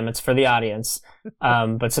for them, it's for the audience.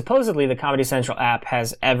 But supposedly the Comedy Central app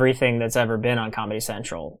has everything that's ever been on Comedy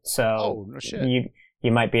Central. So no shit.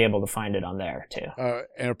 You might be able to find it on there too. And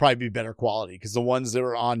it'll probably be better quality because the ones that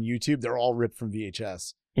are on YouTube, they're all ripped from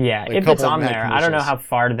VHS. Yeah, Like if it's on there, I don't know how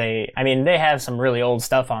far they have some really old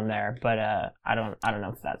stuff on there, but I don't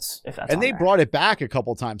know if that's And they on brought it back a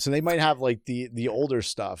couple times, so they might have like the older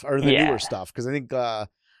stuff or the newer stuff because I think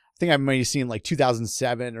I might have seen like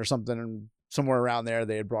 2007 or something, somewhere around there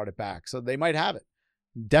they had brought it back, so they might have it.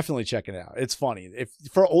 Definitely check it out. It's funny. If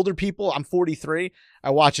for older people, I'm 43. I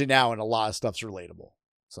watch it now, and a lot of stuff's relatable.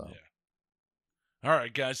 So. Yeah. All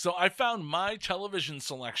right, guys. So I found my television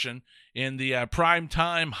selection in the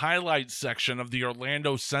primetime highlights section of the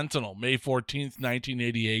Orlando Sentinel, May 14th,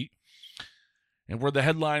 1988, and where the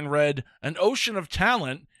headline read, "An ocean of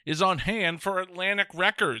talent is on hand for Atlantic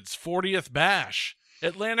Records 40th Bash.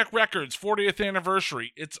 Atlantic Records 40th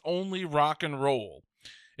anniversary. It's only rock and roll.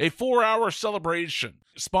 A 4-hour celebration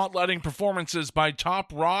spotlighting performances by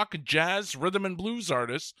top rock, jazz, rhythm, and blues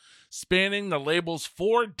artists spanning the label's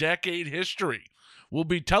 4-decade history. Will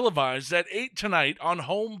be televised at 8 tonight on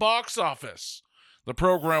Home Box Office. The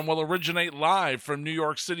program will originate live from New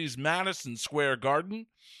York City's Madison Square Garden.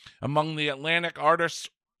 Among the Atlantic artists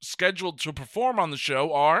scheduled to perform on the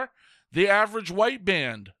show are The Average White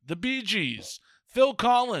Band, The Bee Gees, Phil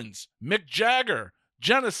Collins, Mick Jagger,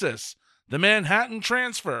 Genesis, The Manhattan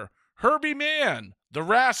Transfer, Herbie Mann, The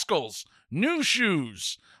Rascals, New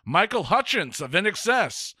Shoes, Michael Hutchence of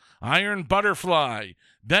INXS, Iron Butterfly,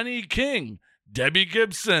 Benny King, Debbie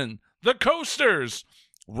Gibson, The Coasters,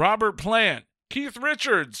 Robert Plant, Keith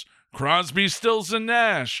Richards, Crosby, Stills and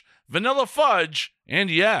Nash, Vanilla Fudge, and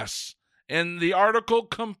yes, and the article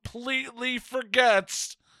completely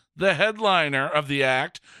forgets the headliner of the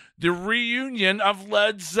act, the reunion of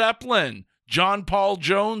Led Zeppelin, John Paul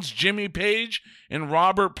Jones, Jimmy Page, and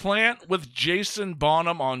Robert Plant with Jason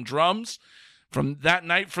Bonham on drums. From that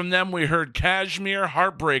night from them, we heard Kashmir,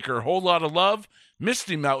 Heartbreaker, Whole Lotta Love,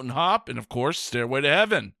 Misty Mountain Hop, and of course, Stairway to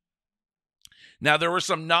Heaven. Now, there were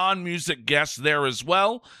some non-music guests there as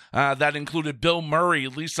well. That included Bill Murray,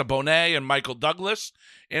 Lisa Bonet, and Michael Douglas,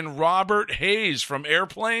 and Robert Hayes from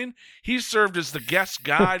Airplane. He served as the guest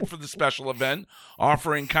guide for the special event,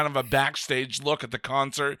 offering kind of a backstage look at the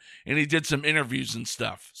concert, and he did some interviews and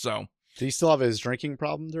stuff. So, did he still have his drinking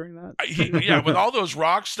problem during that? Yeah, with all those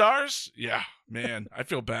rock stars, yeah, man, I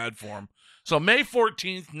feel bad for him. So May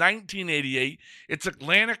 14th, 1988, it's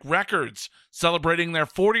Atlantic Records celebrating their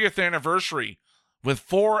 40th anniversary with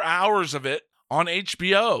 4 hours of it on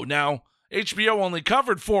HBO. Now, HBO only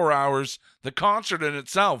covered 4 hours. The concert in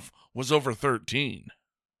itself was over 13.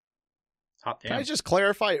 Hot damn. Can I just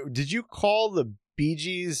clarify? Did you call the Bee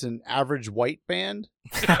Gees an average white band?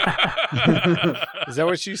 Is that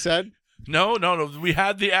what you said? No. We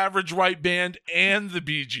had the Average White Band and the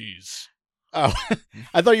Bee Gees. Oh,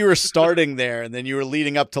 I thought you were starting there, and then you were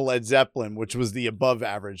leading up to Led Zeppelin, which was the above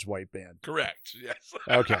average white band. Correct. Yes.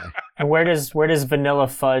 Okay. And where does Vanilla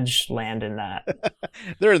Fudge land in that?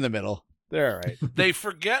 They're in the middle. They're all right. They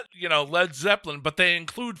forget, Led Zeppelin, but they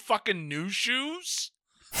include fucking New Shoes.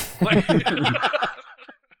 Like,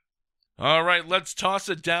 all right, let's toss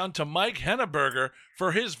it down to Mike Henneberger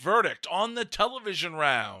for his verdict on the television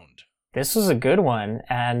round. This was a good one,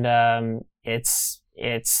 and it's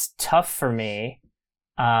tough for me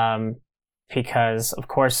because, of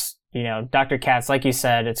course, Dr. Katz, like you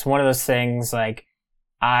said, it's one of those things like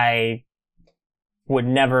I would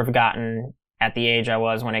never have gotten at the age I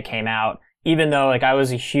was when it came out. even though like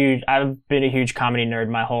I've been a huge comedy nerd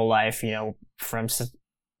my whole life, from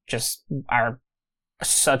just our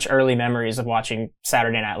such early memories of watching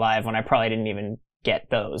Saturday Night Live when I probably didn't even get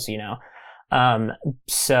those,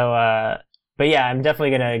 But yeah, I'm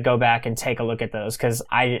definitely going to go back and take a look at those because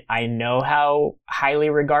I know how highly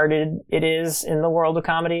regarded it is in the world of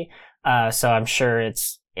comedy. So I'm sure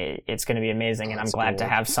it's going to be amazing, and I'm glad to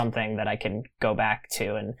have something that I can go back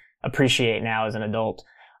to and appreciate now as an adult.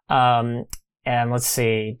 And let's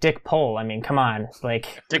see, Dick Pole. I mean, come on,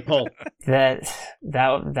 like Dick Pole. That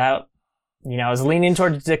I was leaning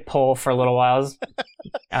towards Dick Pole for a little while.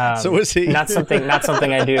 So was he. Not something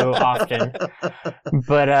I do often.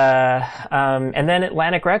 But and then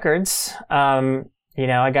Atlantic Records. I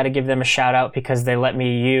got to give them a shout out because they let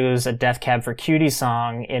me use a Death Cab for Cutie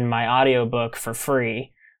song in my audiobook for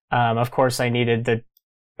free. Of course, I needed the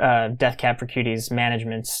Death Cab for Cutie's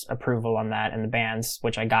management's approval on that and the band's,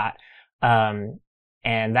 which I got. And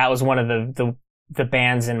that was one of the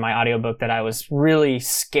bands in my audiobook that I was really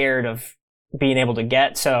scared of being able to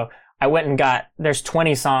get. So I went and there's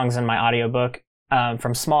 20 songs in my audiobook,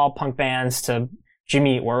 from small punk bands to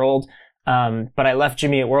Jimmy Eat World. But I left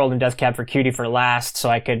Jimmy Eat World and Death Cab for Cutie for last so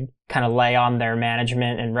I could kind of lay on their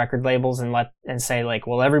management and record labels and say like,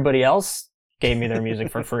 well, everybody else gave me their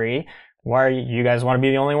music for free. Why are you guys want to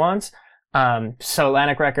be the only ones? So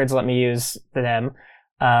Atlantic Records let me use them.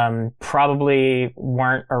 Probably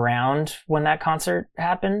weren't around when that concert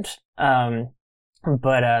happened.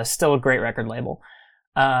 But still a great record label.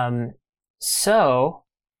 So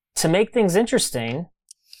to make things interesting,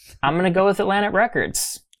 I'm going to go with Atlantic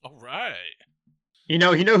Records. All right. You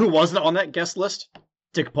know who wasn't on that guest list?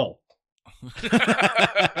 Dick Pole.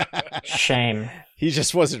 Shame. He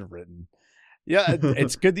just wasn't written. Yeah,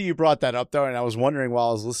 it's good that you brought that up, though. And I was wondering while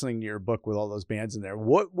I was listening to your book with all those bands in there,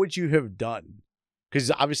 what would you have done?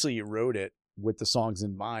 Because obviously you wrote it with the songs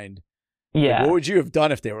in mind. Yeah. Like, what would you have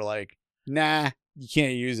done if they were like, nah, you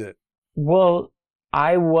can't use it? Well,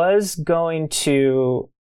 I was going to...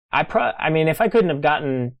 if I couldn't have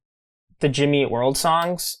gotten the Jimmy Eat World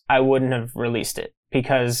songs, I wouldn't have released it.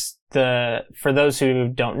 Because for those who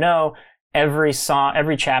don't know, every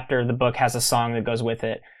chapter of the book has a song that goes with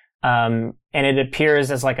it. And it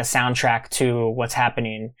appears as like a soundtrack to what's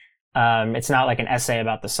happening. It's not like an essay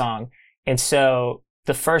about the song. And so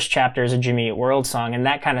the first chapter is a Jimmy Eat World song, and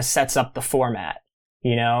that kind of sets up the format,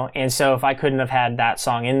 And so if I couldn't have had that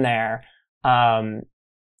song in there,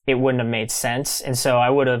 it wouldn't have made sense. And so I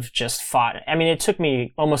would have just fought. I mean, it took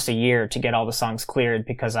me almost a year to get all the songs cleared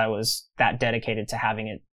because I was that dedicated to having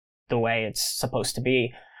it the way it's supposed to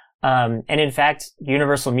be. And in fact,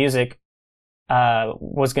 Universal Music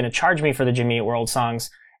was going to charge me for the Jimmy Eat World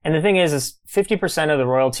songs. And the thing is 50% of the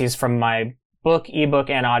royalties from my book, ebook,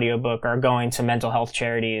 and audiobook are going to mental health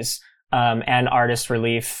charities, and artist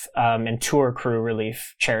relief, and tour crew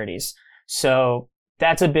relief charities. So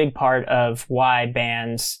that's a big part of why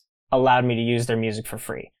bands allowed me to use their music for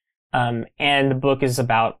free. And the book is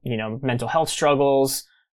about, mental health struggles,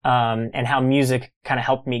 and how music kind of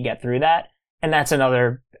helped me get through that. And that's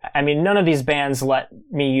none of these bands let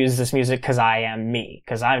me use this music because I am me,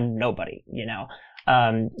 because I'm nobody,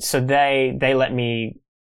 So they let me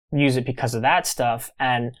use it because of that stuff.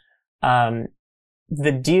 And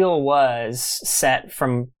the deal was set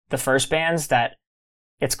from the first bands that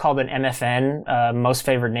it's called an MFN, Most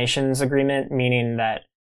Favored Nations agreement, meaning that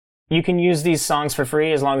you can use these songs for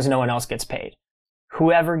free as long as no one else gets paid.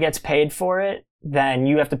 Whoever gets paid for it, then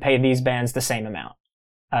you have to pay these bands the same amount.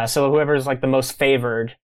 So whoever's like the most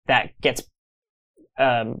favored, that gets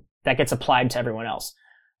applied to everyone else.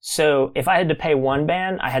 So if I had to pay one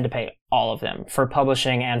band, I had to pay all of them for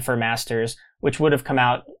publishing and for masters, which would have come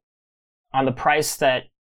out on the price that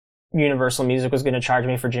Universal Music was going to charge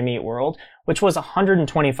me for Jimmy Eat World, which was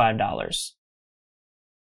 $125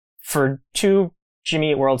 for 2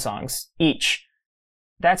 Jimmy Eat World songs each.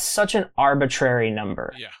 That's such an arbitrary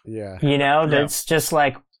number. Yeah. That's just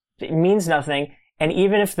like, it means nothing. And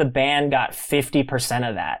even if the band got 50%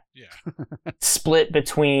 of that, split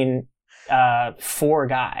between 4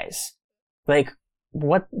 guys, like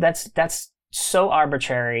what? That's so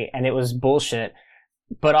arbitrary, and it was bullshit.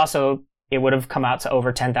 But also, it would have come out to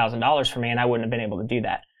over $10,000 for me, and I wouldn't have been able to do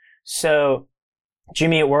that. So,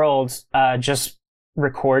 Jimmy Eat World just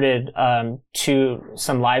recorded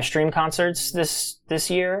some live stream concerts this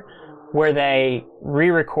year, where they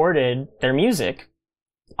re-recorded their music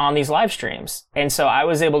on these live streams. And so I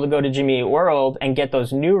was able to go to Jimmy Eat World and get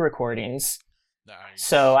those new recordings. Nice.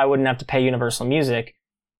 So I wouldn't have to pay Universal Music,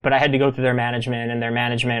 but I had to go through their management, and their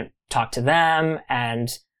management talked to them. And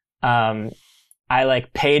I I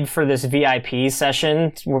like paid for this VIP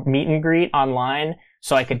session, meet and greet online,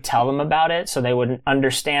 so I could tell them about it, so they would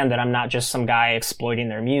understand that I'm not just some guy exploiting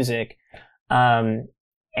their music. And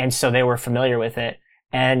so they were familiar with it.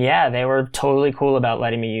 And yeah, they were totally cool about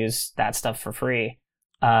letting me use that stuff for free.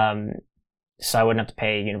 So I wouldn't have to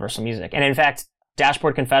pay Universal Music. And in fact,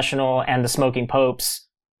 Dashboard Confessional and the Smoking Popes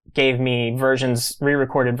gave me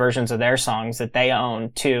re-recorded versions of their songs that they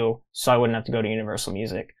own too, so I wouldn't have to go to Universal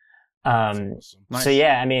Music. Nice. So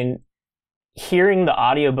yeah, I mean, hearing the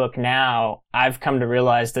audiobook now, I've come to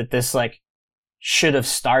realize that this like should have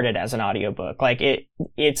started as an audiobook. Like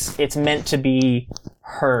it's meant to be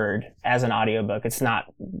heard as an audiobook. It's not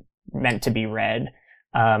meant to be read.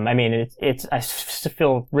 I mean, I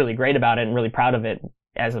feel really great about it and really proud of it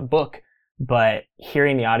as a book, but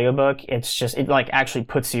hearing the audiobook, it like actually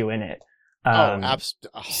puts you in it.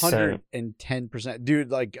 110%. Dude,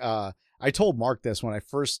 like, I told Mark this when I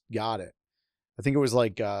first got it. I think it was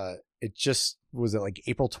like, was it like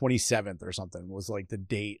April 27th or something was like the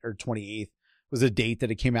date, or 28th was the date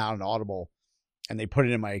that it came out on Audible, and they put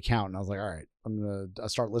it in my account, and I was like, all right, I'll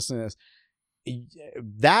start listening to this.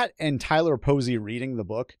 That and Tyler Posey reading the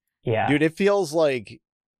book. Yeah. Dude, it feels like,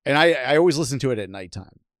 and I always listen to it at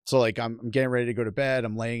nighttime. So like I'm getting ready to go to bed.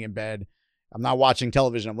 I'm laying in bed. I'm not watching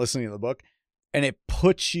television. I'm listening to the book, and it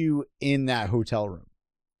puts you in that hotel room.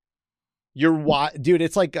 Dude,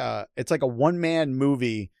 it's like a one-man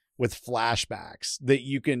movie with flashbacks that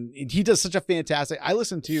you can. He does such a fantastic. I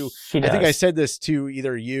think I said this to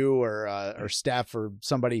either you or Steph or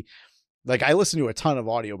somebody. Like, I listen to a ton of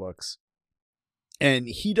audiobooks, and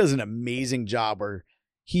he does an amazing job where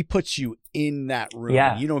he puts you in that room.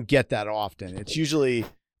 Yeah. You don't get that often. It's usually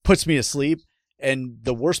puts me to sleep. And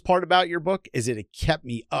the worst part about your book is that it kept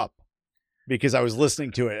me up because I was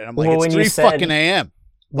listening to it, and I'm like, it's 3 fucking a.m.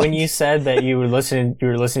 When you said that you were listening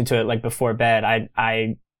to it like before bed, I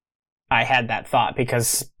had that thought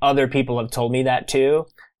because other people have told me that too.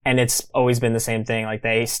 And it's always been the same thing. Like,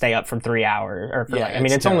 they stay up for 3 hours or it's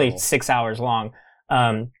terrible. only 6 hours long.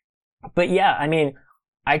 But yeah, I mean,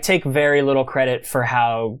 I take very little credit for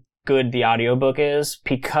how good the audiobook is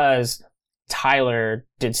because Tyler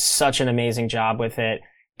did such an amazing job with it.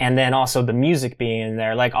 And then also the music being in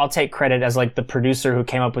there. Like, I'll take credit as like the producer who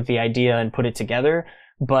came up with the idea and put it together.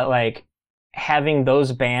 But like having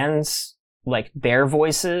those bands, like their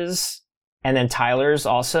voices and then Tyler's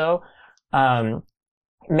also,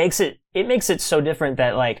 makes it so different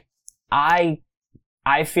that like I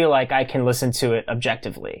feel like I can listen to it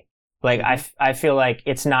objectively. Like I feel like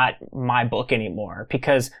it's not my book anymore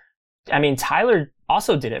because I mean Tyler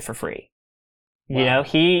also did it for free. Wow. You know,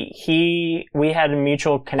 we had a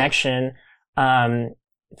mutual connection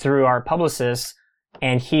through our publicist,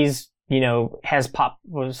 and he's, you know, has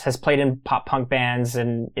played in pop punk bands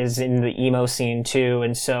and is in the emo scene too,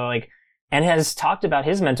 and so like, and has talked about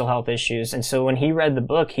his mental health issues. And so when he read the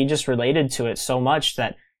book, he just related to it so much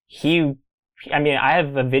that I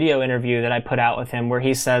have a video interview that I put out with him where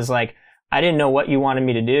he says like, I didn't know what you wanted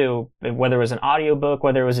me to do, whether it was an audiobook,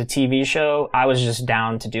 whether it was a TV show, I was just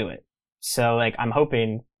down to do it. So like, I'm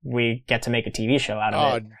hoping we get to make a TV show out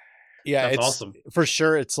of it. Yeah, that's it's awesome. For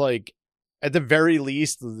sure. It's like, at the very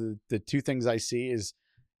least, the two things I see is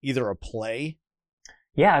either a play.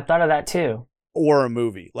 Yeah, I thought of that too. Or a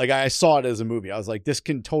movie. Like, I saw it as a movie. I was like, this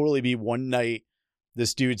can totally be one night,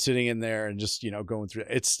 this dude sitting in there and just, you know, going through it.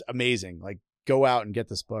 It's amazing. Like, go out and get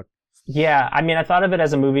this book. Yeah, I mean, I thought of it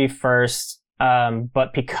as a movie first,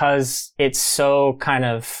 but because it's so kind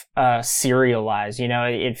of serialized, you know,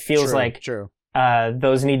 it feels true.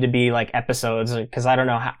 Those need to be like episodes because I don't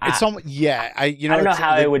know how. I don't know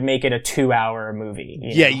how it would make it a 2-hour movie.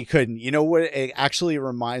 You couldn't. You know what? It actually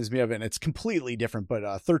reminds me of, and it's completely different,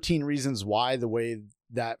 but 13 Reasons Why, the way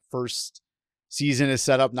that first season is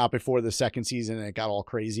set up, not before the second season, and it got all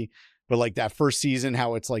crazy, but like that first season,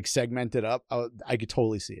 how it's like segmented up, I could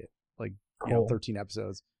totally see it. Like, you know, 13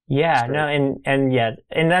 episodes. Yeah, no,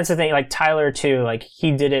 and that's the thing, like Tyler too, like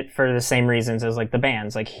he did it for the same reasons as like the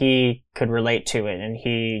bands, like he could relate to it and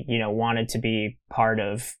he, you know, wanted to be part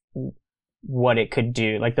of what it could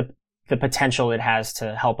do, like the potential it has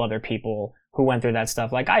to help other people who went through that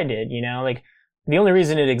stuff like I did, you know, like the only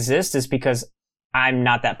reason it exists is because I'm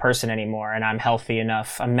not that person anymore and I'm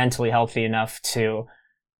mentally healthy enough to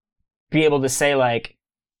be able to say like,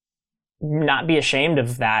 not be ashamed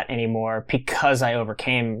of that anymore because I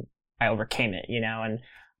overcame it, you know, and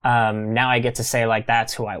now I get to say like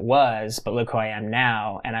that's who I was, but look who I am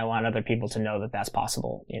now, and I want other people to know that that's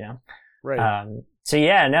possible, you know. Right. So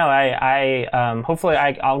yeah, no, I hopefully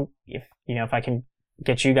I'll if I can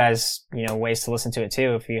get you guys, you know, ways to listen to it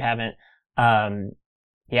too if you haven't,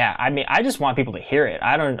 yeah, I mean, I just want people to hear it.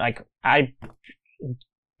 I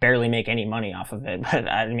barely make any money off of it, but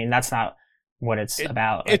I mean, that's not what it's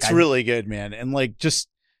about. Like, It's really good, man. And like, just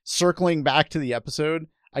circling back to the episode,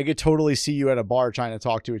 I could totally see you at a bar trying to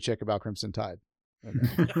talk to a chick about Crimson Tide.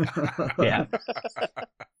 Yeah,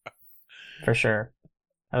 for sure.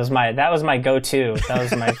 That was my go-to. That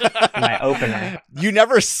was my opener. You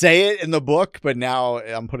never say it in the book, but now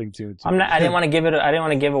I'm putting two. I didn't want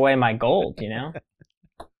to give away my gold, you know?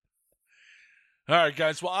 All right,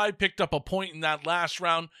 guys. Well, I picked up a point in that last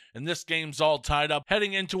round, and this game's all tied up.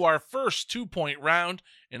 Heading into our first 2-point round,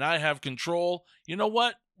 and I have control. You know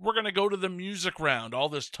what? We're going to go to the music round. All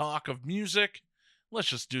this talk of music, let's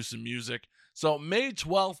just do some music. So, May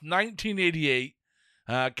 12th, 1988,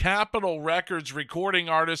 Capitol Records recording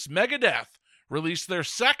artist Megadeth released their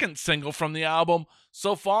second single from the album,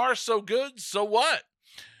 So Far, So Good, So What?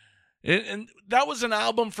 And that was an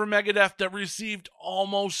album for Megadeth that received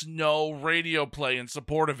almost no radio play in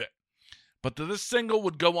support of it. But this single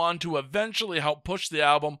would go on to eventually help push the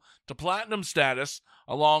album to platinum status,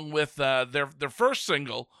 along with their first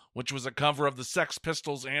single, which was a cover of the Sex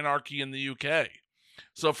Pistols' Anarchy in the UK.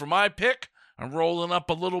 So for my pick, I'm rolling up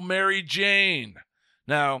a little Mary Jane.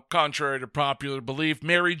 Now, contrary to popular belief,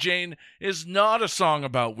 Mary Jane is not a song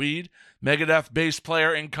about weed. Megadeth bass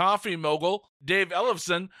player and coffee mogul Dave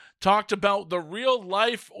Ellefson talked about the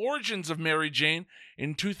real-life origins of Mary Jane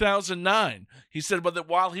in 2009. He said that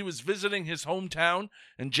while he was visiting his hometown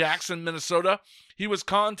in Jackson, Minnesota, he was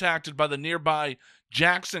contacted by the nearby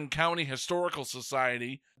Jackson County Historical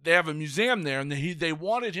Society. They have a museum there, and they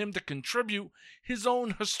wanted him to contribute his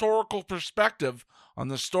own historical perspective on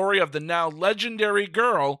the story of the now legendary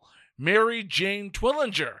girl, Mary Jane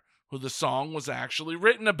Twillinger, who the song was actually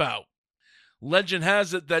written about. Legend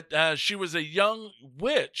has it that she was a young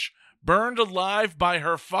witch burned alive by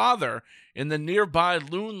her father in the nearby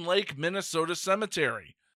Loon Lake, Minnesota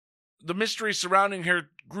cemetery. The mystery surrounding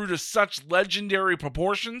her grew to such legendary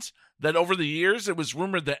proportions that over the years it was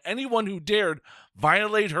rumored that anyone who dared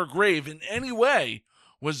violate her grave in any way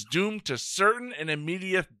was doomed to certain and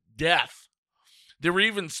immediate death. There were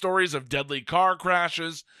even stories of deadly car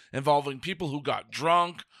crashes involving people who got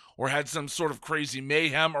drunk or had some sort of crazy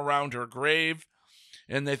mayhem around her grave,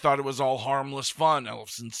 and they thought it was all harmless fun,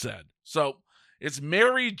 Ellefson said. So, it's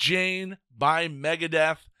Mary Jane by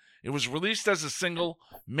Megadeth. It was released as a single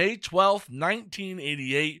May 12th,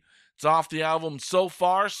 1988. It's off the album So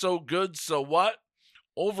Far, So Good, So What?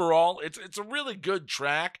 Overall, it's a really good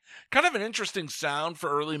track. Kind of an interesting sound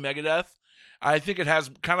for early Megadeth. I think it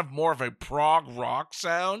has kind of more of a prog rock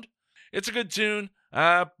sound. It's a good tune,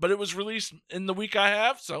 but it was released in the week I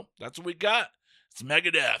have, so that's what we got. It's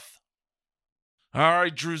Megadeth. All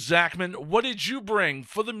right, Drew Zachman, what did you bring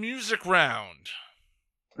for the music round?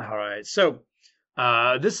 All right, so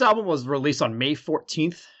this album was released on May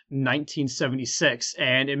 14th, 1976,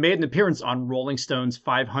 and it made an appearance on Rolling Stone's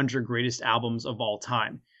 500 Greatest Albums of All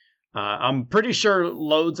Time. I'm pretty sure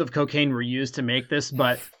loads of cocaine were used to make this,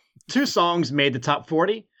 but two songs made the top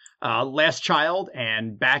 40, Last Child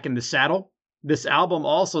and Back in the Saddle. This album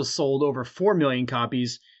also sold over 4 million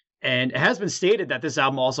copies, and it has been stated that this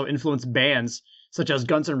album also influenced bands such as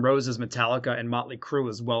Guns N' Roses, Metallica, and Motley Crue,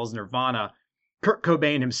 as well as Nirvana. Kurt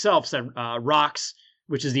Cobain himself said Rocks,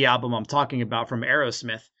 which is the album I'm talking about from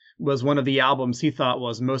Aerosmith, was one of the albums he thought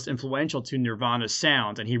was most influential to Nirvana's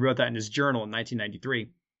sound, and he wrote that in his journal in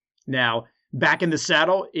 1993. Now, Back in the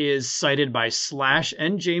Saddle is cited by Slash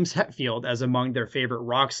and James Hetfield as among their favorite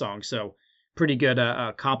rock songs, so pretty good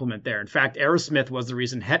compliment there. In fact, Aerosmith was the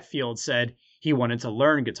reason Hetfield said he wanted to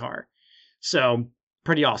learn guitar. So,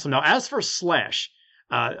 pretty awesome. Now, as for Slash,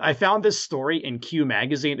 I found this story in Q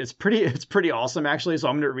Magazine. It's pretty awesome, actually, so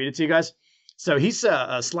I'm going to read it to you guys. So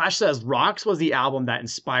Slash says Rocks was the album that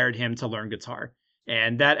inspired him to learn guitar.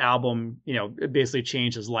 And that album, it basically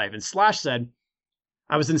changed his life. And Slash said,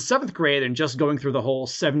 I was in 7th grade and just going through the whole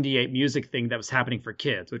 78 music thing that was happening for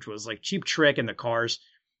kids, which was like Cheap Trick and the Cars.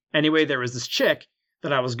 Anyway, there was this chick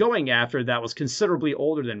that I was going after that was considerably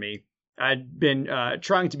older than me. I'd been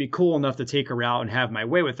trying to be cool enough to take her out and have my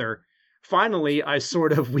way with her. Finally, I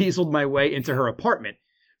sort of weaseled my way into her apartment.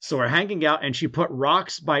 So we're hanging out and she put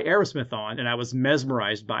Rocks by Aerosmith on and I was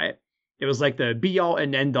mesmerized by it. It was like the be-all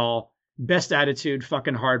and end-all, best attitude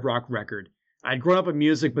fucking hard rock record. I'd grown up with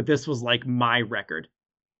music, but this was like my record.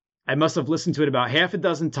 I must have listened to it about half a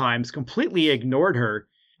dozen times, completely ignored her,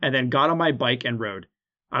 and then got on my bike and rode.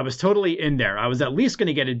 I was totally in there. I was at least going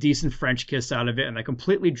to get a decent French kiss out of it, and I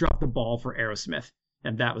completely dropped the ball for Aerosmith.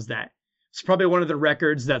 And that was that. It's probably one of the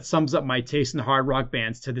records that sums up my taste in hard rock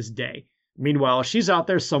bands to this day. Meanwhile, she's out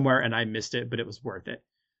there somewhere, and I missed it, but it was worth it.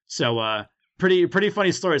 So, pretty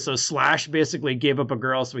funny story. So Slash basically gave up a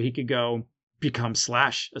girl so he could go become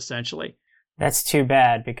Slash, essentially. That's too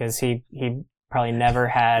bad because he probably never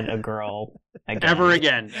had a girl again. Ever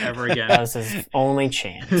again. That was his only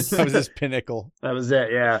chance. That was his pinnacle. That was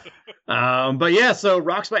it, yeah. But yeah, so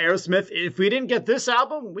Rocks by Aerosmith. If we didn't get this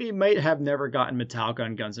album, we might have never gotten Metallica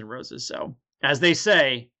and Guns N' Roses. So, as they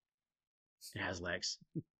say, it has legs.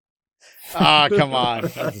 Ah, come on.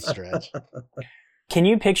 That's a stretch. Can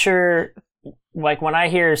you picture, like, when I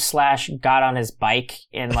hear Slash got on his bike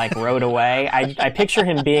and, like, rode away, I picture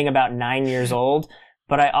him being about 9 years old,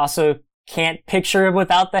 but I also can't picture him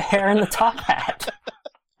without the hair and the top hat.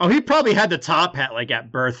 Oh, he probably had the top hat, like,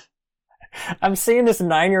 at birth. I'm seeing this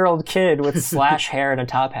 9-year-old kid with Slash hair and a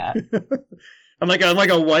top hat. I'm like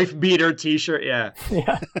a wife beater t-shirt, yeah.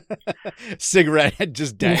 Yeah. Cigarette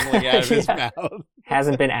just dangling out of his mouth.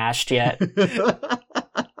 Hasn't been ashed yet.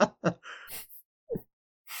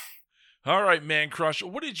 All right, Man Crush,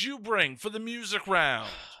 what did you bring for the music round?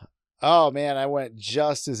 Oh, man, I went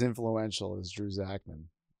just as influential as Drew Zachman.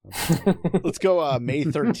 Let's go May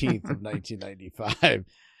 13th of 1995.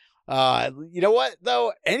 You know what,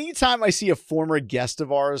 though? Anytime I see a former guest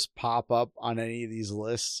of ours pop up on any of these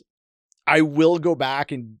lists, I will go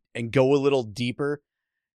back and go a little deeper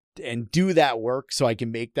and do that work so I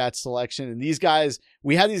can make that selection. And these guys,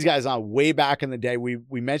 we had these guys on way back in the day. We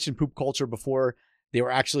mentioned Poop Culture before. They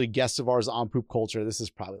were actually guests of ours on Poop Culture. This is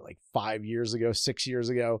probably like 5 years ago, 6 years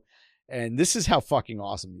ago. And this is how fucking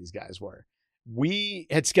awesome these guys were. We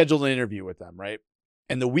had scheduled an interview with them, right?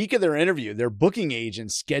 And the week of their interview, their booking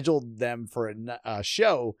agent scheduled them for a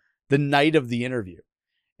show the night of the interview.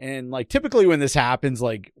 And like typically when this happens,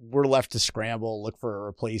 like we're left to scramble, look for a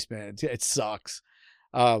replacement. It sucks.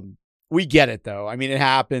 We get it though. I mean, it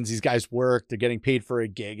happens. These guys work. They're getting paid for a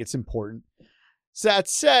gig. It's important. So that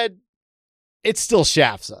said, it still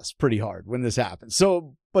shafts us pretty hard when this happens.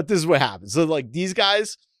 So, but this is what happens. So like these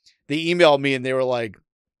guys, they emailed me and they were like,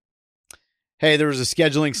 hey, there was a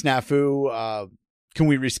scheduling snafu. Can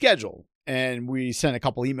we reschedule? And we sent a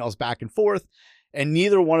couple emails back and forth, and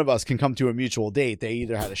neither one of us can come to a mutual date. They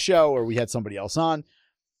either had a show or we had somebody else on.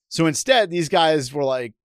 So instead, these guys were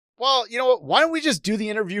like, well, you know what? Why don't we just do the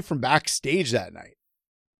interview from backstage that night?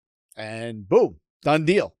 And boom, done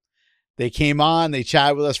deal. They came on, they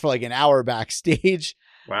chatted with us for like an hour backstage.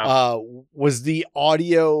 Wow. Was the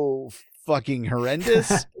audio fucking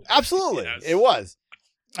horrendous? Absolutely. Yes. It was.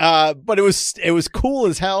 But it was cool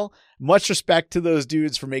as hell. Much respect to those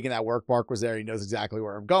dudes for making that work. Mark was there. He knows exactly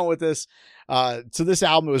where I'm going with this. So this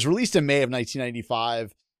album, it was released in May of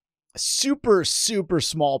 1995. Super, super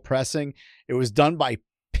small pressing. It was done by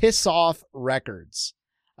Piss Off Records.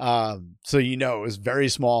 So you know, it was very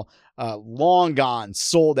small. Long gone,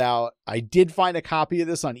 sold out. I did find a copy of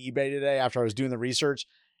this on eBay today after I was doing the research,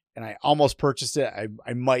 and I almost purchased it.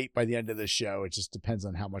 I might by the end of the show. It just depends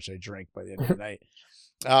on how much I drink by the end of the night.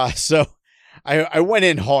 So I went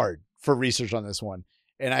in hard for research on this one,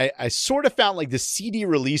 and I sort of found like the CD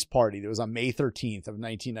release party that was on May 13th of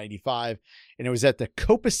 1995, and it was at the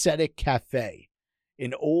Copacetic Cafe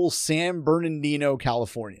in old San Bernardino,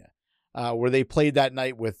 California, where they played that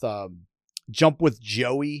night with Jump with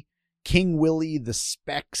Joey, King Willie, The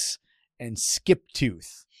Specs, and Skip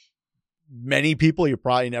Tooth. Many people you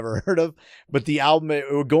probably never heard of, but the album, it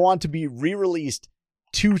would go on to be re-released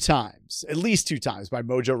at least two times by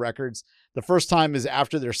Mojo Records. The first time is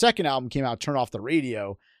after their second album came out, Turn Off the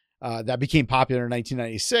Radio. That became popular in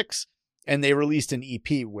 1996, and they released an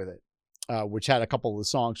EP with it, which had a couple of the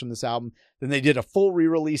songs from this album. Then they did a full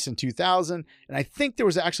re-release in 2000, and I think there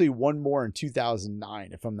was actually one more in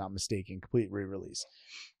 2009, if I'm not mistaken, complete re-release.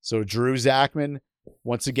 So Drew Zachman,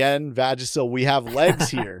 once again, Vagisil, we have legs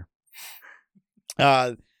here.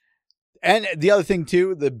 And the other thing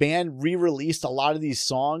too, the band re-released a lot of these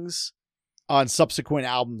songs on subsequent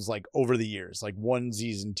albums, like over the years, like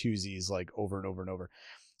onesies and twosies, like over and over and over.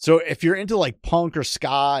 So if you're into like punk or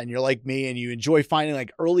ska and you're like me and you enjoy finding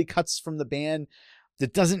like early cuts from the band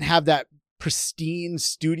that doesn't have that pristine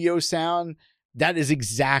studio sound, that is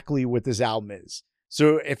exactly what this album is.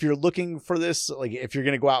 So if you're looking for this, like if you're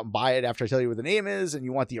going to go out and buy it after I tell you what the name is and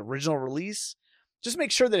you want the original release, just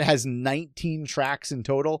make sure that it has 19 tracks in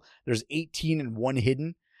total. There's 18 and one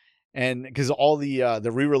hidden. And because all the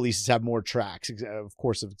re-releases have more tracks, of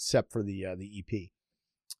course, except for the EP.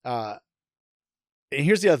 And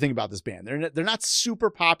here's the other thing about this band. They're not super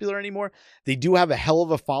popular anymore. They do have a hell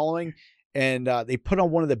of a following, and they put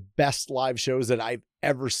on one of the best live shows that I've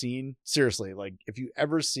ever seen. Seriously, like if you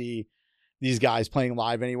ever see these guys playing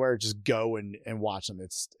live anywhere, just go and watch them.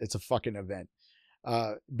 It's a fucking event.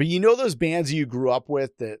 But you know those bands you grew up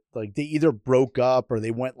with that like they either broke up or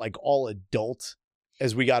they went like all adult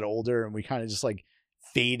as we got older and we kind of just like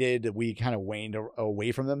faded. We kind of waned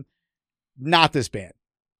away from them. Not this band.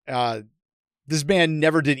 This band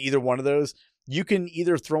never did either one of those. You can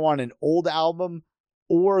either throw on an old album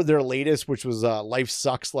or their latest, which was Life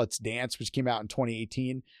Sucks, Let's Dance, which came out in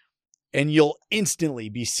 2018. And you'll instantly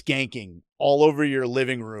be skanking all over your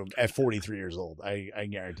living room at 43 years old. I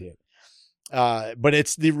guarantee it. But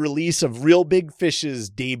it's the release of Real Big Fish's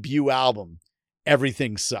debut album,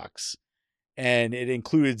 Everything Sucks. And it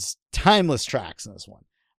includes timeless tracks in this one.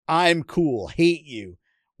 I'm Cool, Hate You,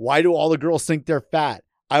 Why Do All the Girls Think They're Fat?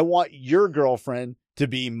 I Want Your Girlfriend to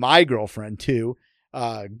Be My Girlfriend Too.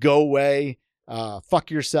 Go Away,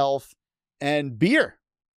 Fuck Yourself, and Beer.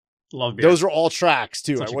 Love Beer. Those are all tracks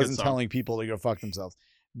too. Such I wasn't telling people to go fuck themselves.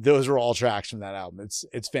 Those are all tracks from that album.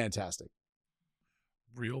 It's fantastic.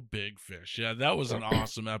 Real Big Fish. Yeah, that was an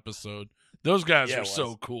awesome episode. Those guys are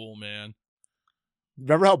so cool, man.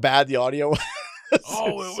 Remember how bad the audio was?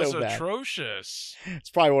 Oh, it was so bad. atrocious. It's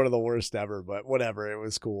probably one of the worst ever, but whatever. It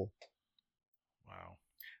was cool. Wow.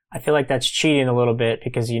 I feel like that's cheating a little bit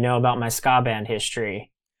because you know about my ska band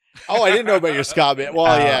history. Oh, I didn't know about your ska band.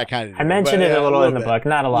 Well, yeah, I kind of. I mentioned it a little in the book,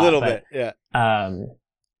 not a lot. A little bit, yeah.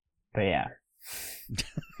 But yeah.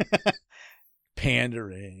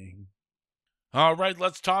 Pandering. All right,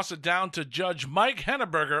 let's toss it down to Judge Mike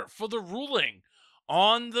Henneberger for the ruling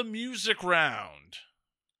on the music round.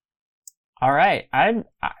 All right.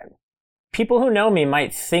 People who know me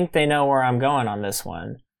might think they know where I'm going on this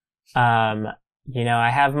one. I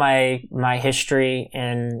have my history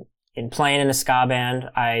in playing in a ska band.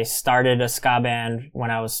 I started a ska band when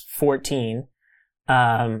I was 14.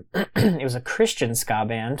 It was a Christian ska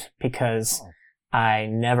band because I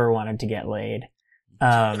never wanted to get laid.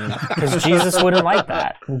 Because Jesus wouldn't like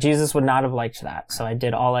that. Jesus would not have liked that. So I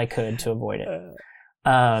did all I could to avoid it.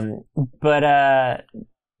 But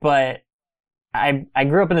I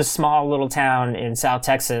grew up in this small little town in South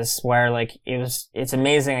Texas where like it's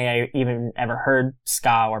amazing I even ever heard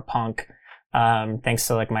ska or punk. Thanks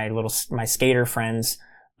to like my skater friends,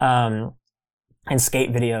 and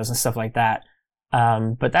skate videos and stuff like that.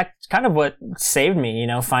 But that's kind of what saved me,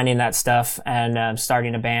 finding that stuff and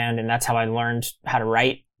starting a band. And that's how I learned how to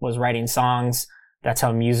write, was writing songs. That's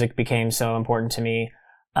how music became so important to me.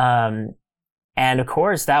 And of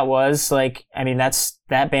course that was like,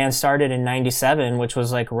 that band started in 97, which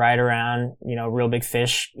was like right around, Real Big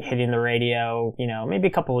Fish hitting the radio, maybe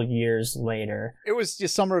a couple of years later. It was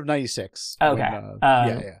just summer of 96. Okay.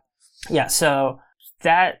 When, Yeah. So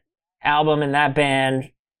that album and that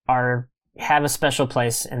band have a special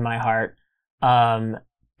place in my heart,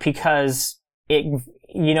 because it,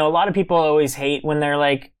 a lot of people always hate when they're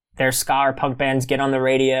like, their ska or punk bands get on the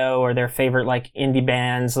radio or their favorite like indie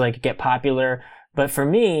bands like get popular. But for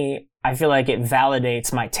me, I feel like it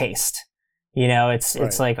validates my taste.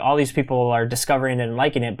 It's like all these people are discovering it and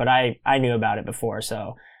liking it, but I knew about it before.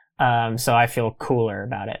 So I feel cooler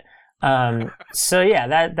about it. So yeah,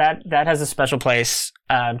 that has a special place,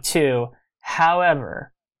 too.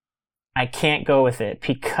 However, I can't go with it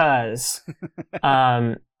because,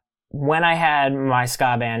 when I had my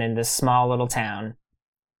ska band in this small little town,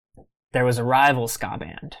 there was a rival ska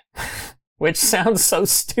band, which sounds so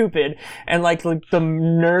stupid and like the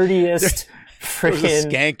nerdiest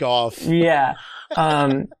freaking skank off. Yeah.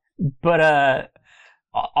 But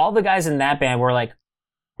all the guys in that band were like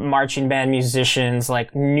marching band musicians,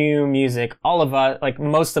 like new music. All of us, like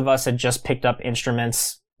most of us had just picked up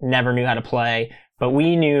instruments, never knew how to play, but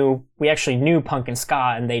we actually knew punk and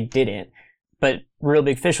ska and they didn't. But Real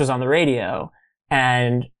Big Fish was on the radio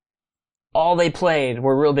and all they played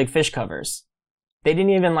were Real Big Fish covers. They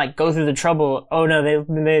didn't even like go through the trouble. Oh no,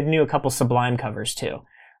 they knew a couple Sublime covers too.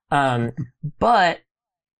 But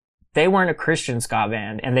they weren't a Christian ska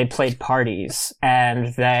band and they played parties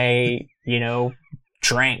and they,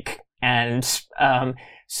 drank. And,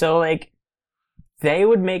 so like they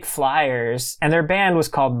would make flyers and their band was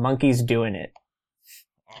called Monkeys Doing It.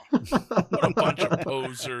 What a bunch of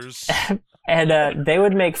posers. And, they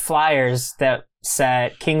would make flyers that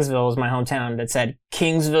said, Kingsville is my hometown, that said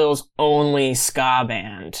Kingsville's only ska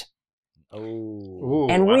band. Oh.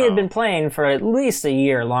 And we had been playing for at least a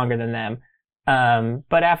year longer than them.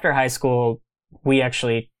 But after high school, we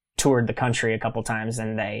actually toured the country a couple times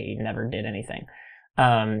and they never did anything.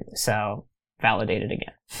 So validated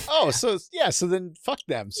again. Oh, so then fuck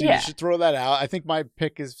them. So Yeah. you should throw that out. I think my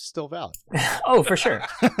pick is still valid. Oh, for sure.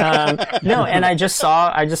 No, and I just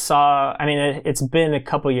saw, I mean, it's been a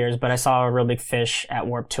couple years, but I saw a Real Big Fish at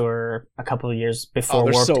Warped Tour a couple of years before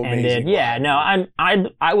they're Warped so ended. amazing. Yeah, no,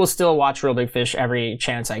 I will still watch Real Big Fish every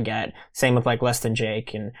chance I get. Same with like Less Than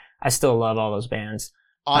Jake, and I still love all those bands.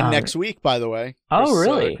 On next week, by the way. Oh,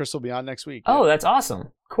 really? Chris will be on next week. Oh, that's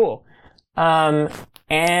awesome. Cool. And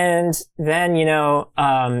then,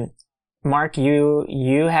 Mark,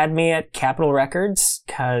 you had me at Capitol Records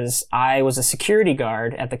because I was a security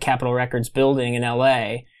guard at the Capitol Records building in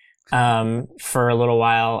LA, for a little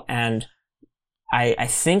while. And I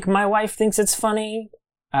think my wife thinks it's funny.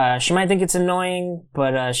 She might think it's annoying,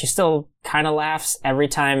 but, she still kind of laughs every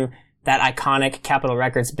time that iconic Capitol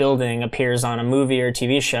Records building appears on a movie or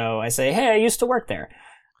TV show. I say, hey, I used to work there.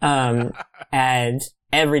 And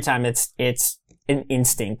every time it's an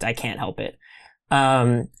instinct. I can't help it.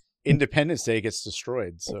 Independence Day gets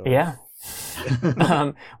destroyed. So yeah.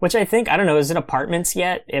 Which I think, I don't know, is it apartments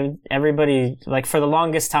yet? Everybody, like for the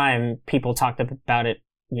longest time, people talked about it,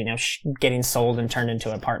 getting sold and turned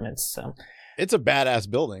into apartments. So it's a badass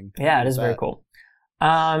building. Yeah, it is very cool.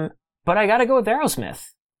 But I got to go with Aerosmith.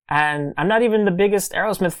 And I'm not even the biggest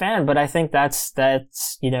Aerosmith fan, but I think that's,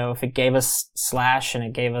 if it gave us Slash and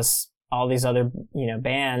it gave us all these other,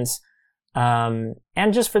 bands, and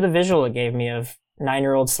just for the visual it gave me of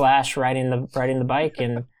 9-year-old Slash riding the bike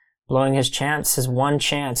and blowing his one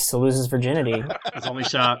chance to lose his virginity. His only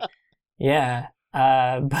shot. Yeah.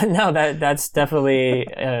 But no, that's definitely,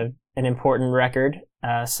 an important record.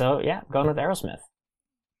 So yeah, going with Aerosmith.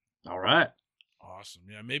 All right. Awesome.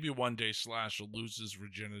 Yeah, maybe one day Slash will lose his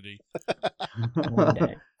virginity. One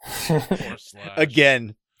day. Poor Slash.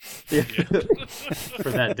 Again. Yeah.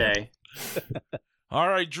 For that day. All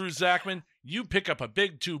right, Drew Zachman, you pick up a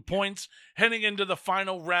big 2 points heading into the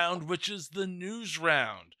final round, which is the news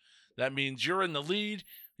round. That means you're in the lead,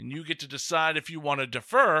 and you get to decide if you want to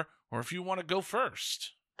defer or if you want to go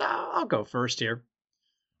first. I'll go first here.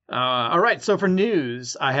 All right, so for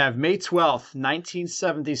news, I have May 12th,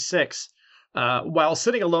 1976. While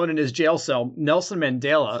sitting alone in his jail cell, Nelson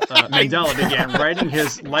Mandela began writing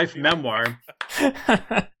his life memoir.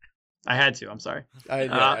 I had to. I'm sorry. I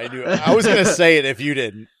know. I knew. I was gonna say it if you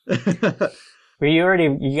didn't. Well,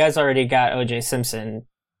 you guys already got O.J. Simpson.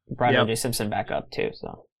 Brought Yep. O.J. Simpson back up too.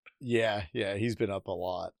 So Yeah, he's been up a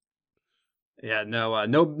lot. Yeah,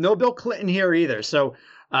 no Bill Clinton here either. So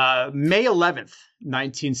May 11th,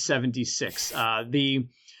 1976,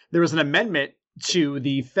 there was an amendment to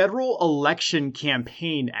the Federal Election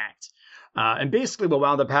Campaign Act. And basically what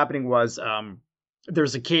wound up happening was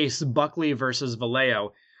there's a case, Buckley versus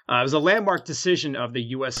Vallejo. It was a landmark decision of the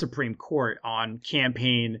U.S. Supreme Court on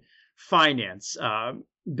campaign finance.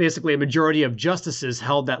 Basically, a majority of justices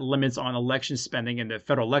held that limits on election spending in the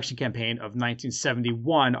federal election campaign of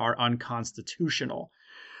 1971 are unconstitutional.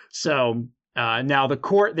 So now the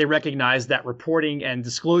court, they recognize that reporting and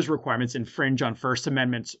disclosure requirements infringe on First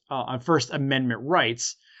Amendment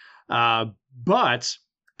rights. But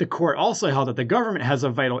the court also held that the government has a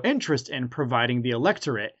vital interest in providing the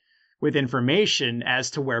electorate with information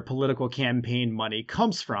as to where political campaign money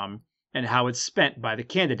comes from and how it's spent by the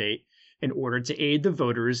candidate in order to aid the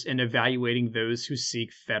voters in evaluating those who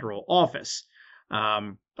seek federal office.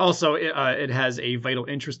 Also, it has a vital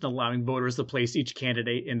interest in allowing voters to place each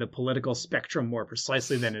candidate in the political spectrum more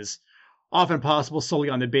precisely than is often possible solely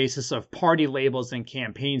on the basis of party labels and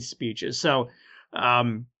campaign speeches. So,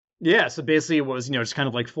 so basically it was, just kind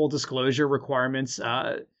of like full disclosure requirements.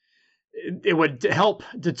 It would help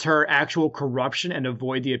deter actual corruption and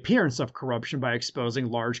avoid the appearance of corruption by exposing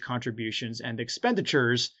large contributions and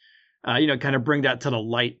expenditures, kind of bring that to the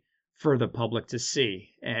light for the public to see.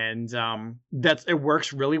 And it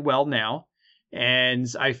works really well now. And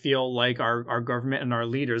I feel like our government and our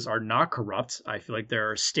leaders are not corrupt. I feel like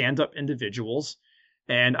they're stand-up individuals.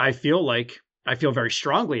 And I feel very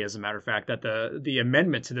strongly, as a matter of fact, that the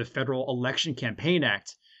amendment to the Federal Election Campaign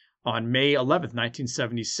Act on May 11th,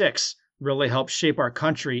 1976, really helped shape our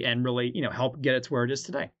country and really, help get it to where it is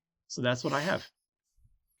today. So that's what I have.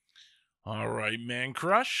 All right, Man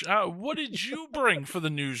Crush. What did you bring for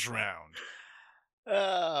the news round?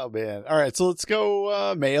 Oh, man. All right, so let's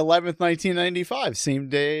go May 11th, 1995. Same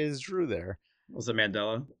day as Drew there. Was it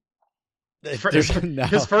Mandela? No.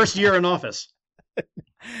 His first year in office.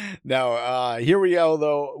 No, here we go,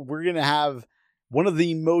 though. We're going to have one of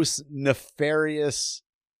the most nefarious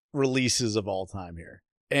releases of all time here.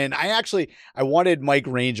 And I wanted Mike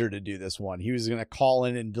Ranger to do this one. He was going to call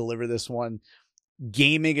in and deliver this one.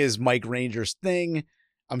 Gaming is Mike Ranger's thing.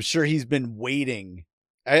 I'm sure he's been waiting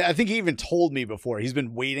I think he even told me before he's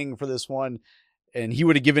been waiting for this one, and he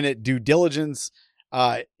would have given it due diligence.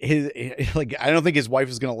 I don't think his wife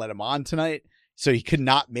was going to let him on tonight, so he could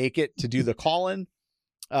not make it to do the call-in.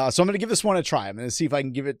 So I'm going to give this one a try. I'm going to see if I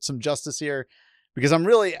can give it some justice here, because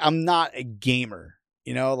I'm not a gamer.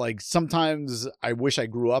 You know, like sometimes I wish I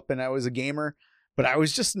grew up and I was a gamer, but I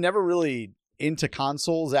was just never really into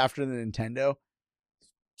consoles after the Nintendo.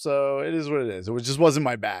 So it is what it is. It just wasn't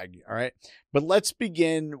my bag. All right. But let's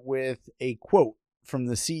begin with a quote from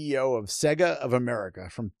the CEO of Sega of America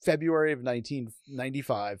from February of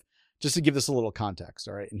 1995, just to give this a little context.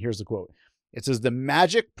 All right. And here's the quote. It says, "The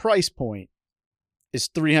magic price point is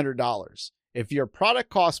 $300. If your product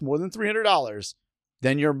costs more than $300,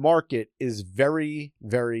 then your market is very,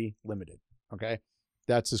 very limited." Okay.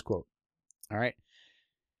 That's his quote. All right.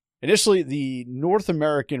 Initially, the North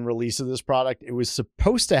American release of this product, it was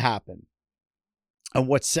supposed to happen on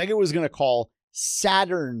what Sega was going to call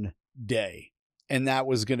Saturn Day. And that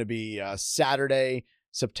was going to be Saturday,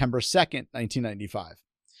 September 2nd, 1995.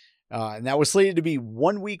 And that was slated to be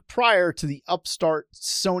 1 week prior to the upstart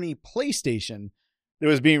Sony PlayStation that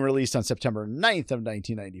was being released on September 9th of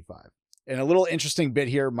 1995. And a little interesting bit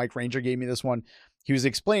here, Mike Ranger gave me this one. He was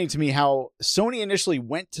explaining to me how Sony initially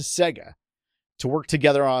went to Sega to work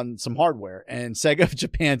together on some hardware, and Sega of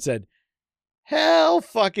Japan said, hell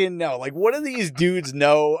fucking no. Like, what do these dudes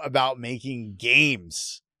know about making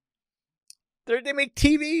games? They make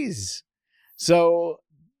TVs. So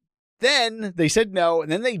then they said no,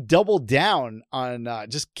 and then they doubled down on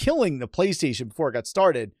just killing the PlayStation before it got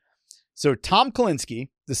started. So Tom Kalinske,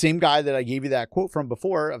 the same guy that I gave you that quote from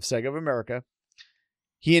before of Sega of America,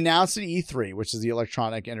 he announced at E3, which is the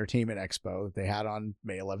Electronic Entertainment Expo that they had on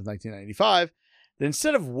May 11th, 1995, that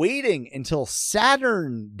instead of waiting until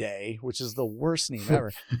Saturn Day, which is the worst name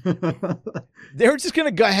ever, they were just going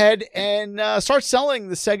to go ahead and start selling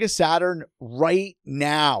the Sega Saturn right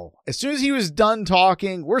now. As soon as he was done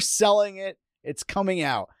talking, we're selling it. It's coming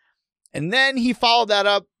out. And then he followed that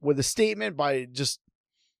up with a statement by just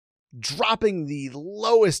dropping the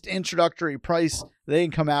lowest introductory price they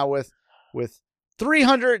can come out with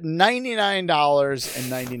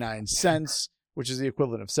 $399.99, which is the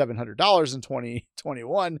equivalent of $700 in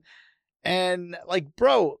 2021. And like,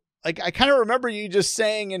 bro, like I kind of remember you just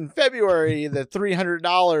saying in February that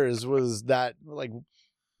 $300 was that, like,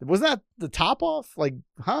 wasn't that the top off? Like,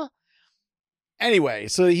 huh? Anyway,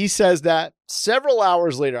 so he says that several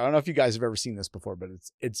hours later, I don't know if you guys have ever seen this before, but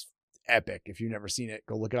it's epic. If you've never seen it,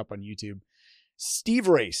 go look it up on YouTube. Steve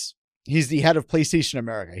Race, he's the head of PlayStation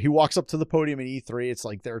America. He walks up to the podium at E3. It's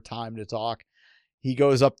like their time to talk. He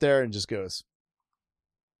goes up there and just goes,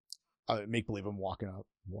 make believe I'm walk up.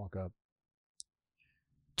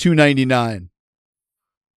 $299.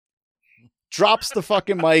 Drops the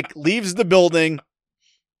fucking mic, leaves the building.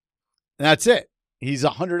 And that's it. He's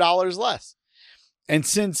 $100 less. And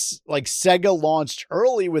since like Sega launched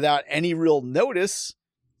early without any real notice,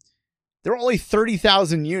 there were only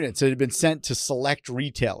 30,000 units that had been sent to select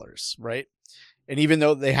retailers, right? And even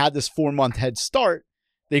though they had this 4-month head start,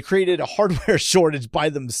 they created a hardware shortage by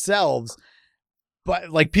themselves.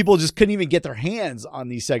 But like people just couldn't even get their hands on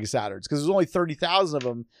these Sega Saturns because there's only 30,000 of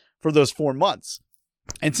them for those 4 months.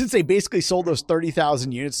 And since they basically sold those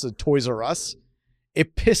 30,000 units to Toys R Us,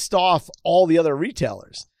 it pissed off all the other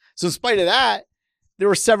retailers. So in spite of that, there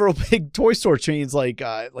were several big toy store chains like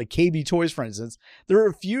KB Toys, for instance, that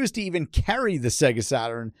refused to even carry the Sega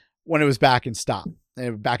Saturn when it was back in stock.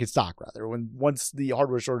 Once the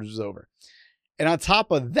hardware shortage was over. And on top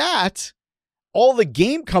of that, all the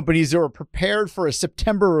game companies that were prepared for a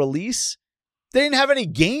September release, they didn't have any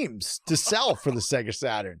games to sell for the Sega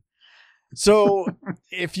Saturn. So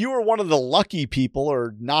if you were one of the lucky people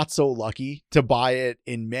or not so lucky to buy it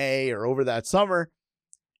in May or over that summer,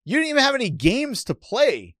 you didn't even have any games to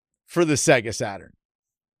play for the Sega Saturn.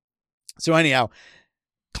 So anyhow,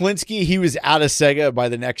 Kalinske, he was out of Sega by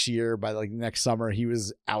the next year. By like next summer, he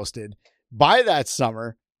was ousted. By that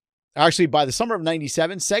summer, actually by the summer of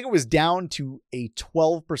 97, Sega was down to a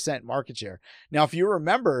 12% market share. Now, if you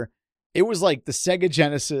remember, it was like the Sega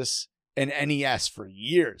Genesis and NES for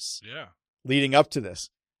years leading up to this.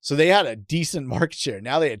 So they had a decent market share.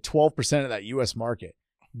 Now they had 12% of that US market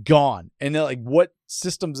gone. And they're like, what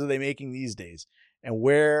systems are they making these days? And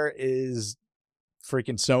where is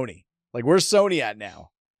freaking Sony? Like, where's Sony at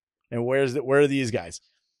now? And where are these guys?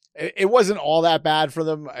 It wasn't all that bad for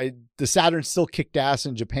them. The Saturn still kicked ass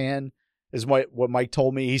in Japan, is what Mike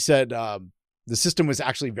told me. He said the system was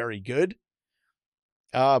actually very good,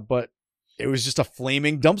 but it was just a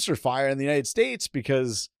flaming dumpster fire in the United States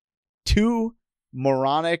because 2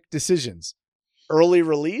 moronic decisions: early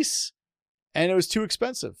release and it was too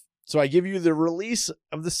expensive. So I give you the release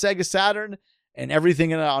of the Sega Saturn and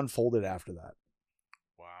everything that unfolded after that.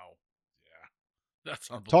 Wow. Yeah. That's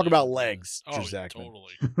unbelievable. Talk about legs, Oh, Drew yeah, Zachman.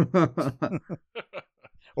 totally.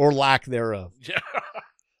 Or lack thereof. Yeah.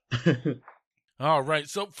 All right.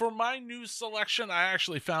 So for my news selection, I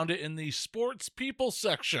actually found it in the Sports People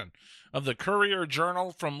section of the Courier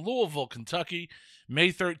Journal from Louisville, Kentucky,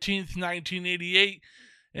 May 13th, 1988,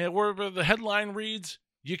 where the headline reads,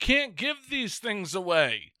 "You can't give these things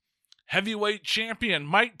away." Heavyweight champion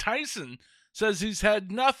Mike Tyson says he's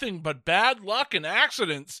had nothing but bad luck and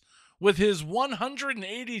accidents with his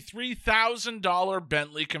 $183,000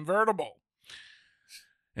 Bentley convertible.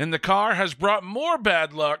 And the car has brought more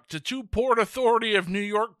bad luck to two Port Authority of New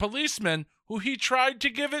York policemen who he tried to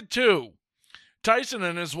give it to. Tyson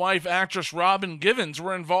and his wife, actress Robin Givens,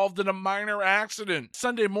 were involved in a minor accident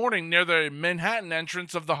Sunday morning near the Manhattan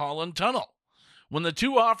entrance of the Holland Tunnel. When the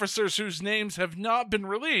two officers, whose names have not been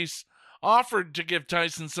released, offered to give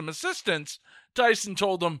Tyson some assistance, Tyson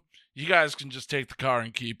told them, "You guys can just take the car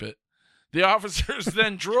and keep it." The officers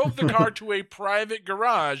then drove the car to a private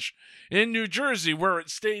garage in New Jersey, where it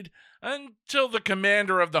stayed until the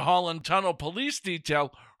commander of the Holland Tunnel Police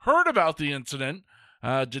Detail heard about the incident.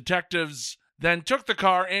 Detectives then took the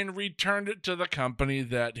car and returned it to the company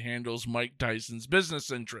that handles Mike Tyson's business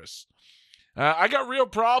interests. "I got real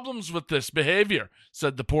problems with this behavior,"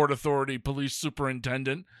 said the Port Authority police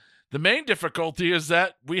superintendent. "The main difficulty is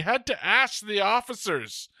that we had to ask the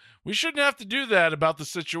officers. We shouldn't have to do that about the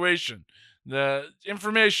situation. The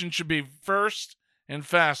information should be first and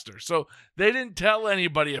faster." So they didn't tell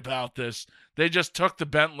anybody about this. They just took the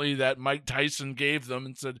Bentley that Mike Tyson gave them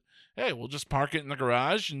and said, "Hey, we'll just park it in the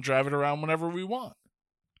garage and drive it around whenever we want."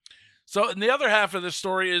 So, and the other half of this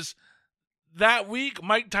story is that week,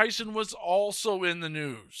 Mike Tyson was also in the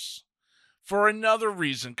news for another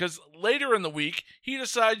reason, because later in the week, he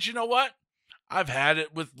decides, you know what? I've had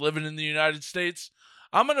it with living in the United States.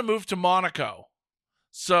 I'm going to move to Monaco.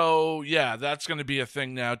 So, yeah, that's going to be a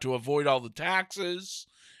thing now to avoid all the taxes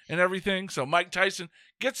and everything. So Mike Tyson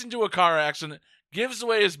gets into a car accident, gives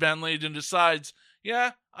away his Bentley, and decides,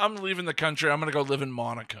 yeah, I'm leaving the country. I'm going to go live in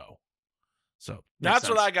Monaco. So that's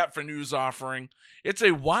what I got for news offering. It's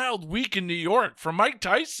a wild week in New York for Mike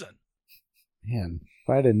Tyson. Man, if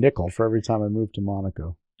I had a nickel for every time I moved to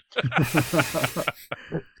Monaco.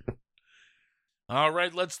 All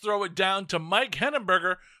right, let's throw it down to Mike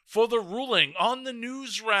Henneberger for the ruling on the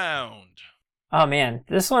news round. Oh man,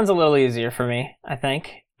 this one's a little easier for me, I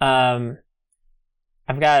think. I've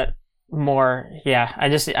got more. Yeah, I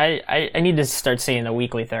need to start seeing a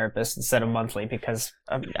weekly therapist instead of monthly because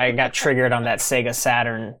I got triggered on that Sega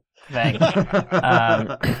Saturn thing.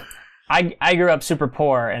 I grew up super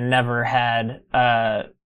poor and never had. I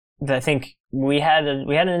think we had a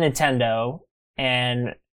Nintendo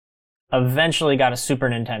and eventually got a Super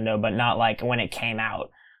Nintendo, but not like when it came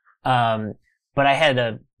out. But I had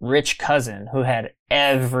a rich cousin who had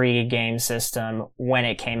every game system when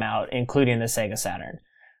it came out, including the Sega Saturn.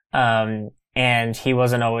 And he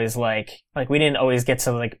wasn't always like we didn't always get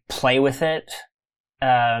to like play with it,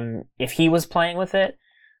 if he was playing with it.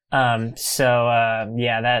 Yeah,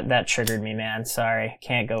 that triggered me, man. Sorry.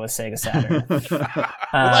 Can't go with Sega Saturn. Well,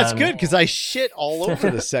 that's good because I shit all over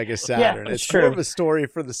the Sega Saturn. Yeah, it's true. more of a story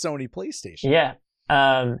for the Sony PlayStation. Yeah.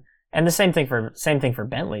 And the same thing for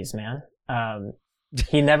Bentleys, man.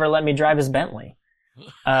 He never let me drive his Bentley.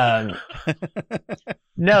 No,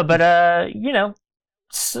 but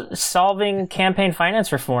solving campaign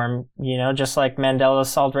finance reform, just like Mandela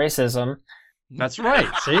solved racism. That's right.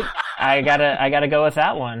 See, I gotta go with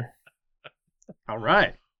that one. all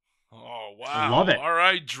right. Oh, wow. I love it. All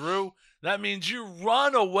right, Drew. That means you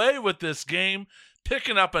run away with this game,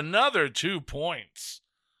 picking up another 2 points.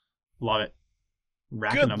 Love it.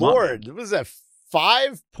 Racking Good them Lord. up. Was that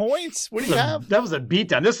 5 points? What do you have? That was a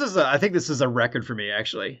beatdown. I think this is a record for me,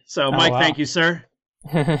 actually. So, Mike, wow. thank you, sir.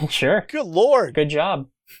 Sure. Good Lord. Good job.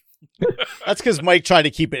 That's because Mike tried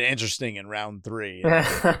to keep it interesting in round 3.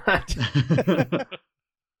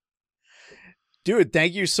 Dude,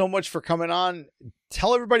 thank you so much for coming on.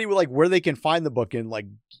 Tell everybody where they can find the book and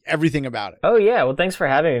everything about it. Oh yeah, well thanks for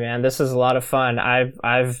having me, man. This is a lot of fun.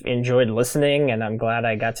 I've enjoyed listening, and I'm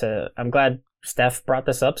glad Steph brought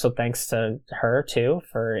this up, so thanks to her too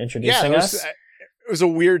for introducing us. It was a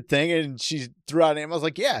weird thing, and she threw out a name. I was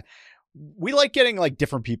like, yeah, we like getting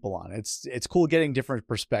different people on. It's cool getting different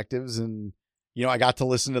perspectives, and I got to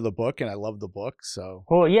listen to the book, and I love the book. So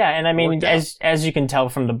well, yeah, and I mean, as you can tell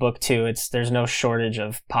from the book too, there's no shortage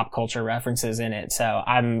of pop culture references in it. So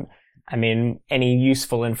I'm I mean, any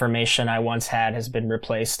useful information I once had has been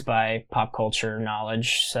replaced by pop culture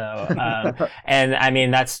knowledge. So, and I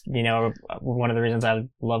mean, that's, you know, one of the reasons I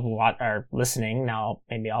love listening. Now,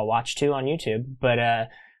 maybe I'll watch too on YouTube, but,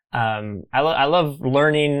 I love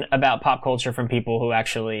learning about pop culture from people who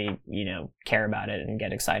actually, you know, care about it and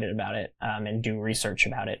get excited about it, and do research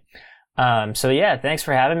about it. So yeah, thanks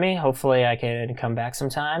for having me. Hopefully I can come back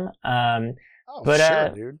sometime. Sure,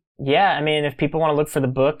 dude. Yeah, I mean, if people want to look for the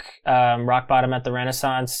book, Rock Bottom at the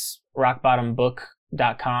Renaissance,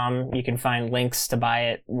 rockbottombook.com. You can find links to buy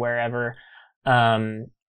it wherever.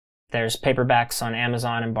 There's paperbacks on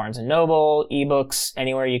Amazon and Barnes & Noble, ebooks,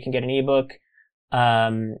 anywhere you can get an ebook.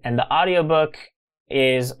 And the audiobook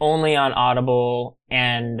is only on Audible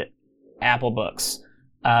and Apple Books.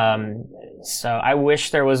 So I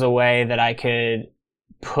wish there was a way that I could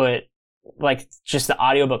put like just the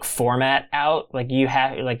audiobook format out. Like you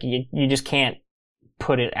just can't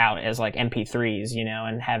put it out as like MP3s, you know,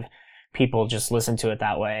 and have people just listen to it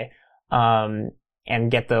that way. And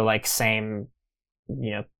get the like same,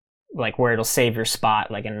 you know, like where it'll save your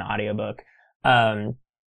spot like in an audiobook. Yeah,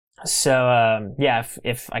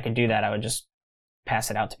 if I could do that, I would just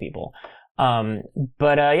pass it out to people.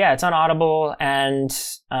 Yeah, it's on Audible and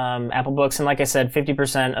Apple Books, and like I said,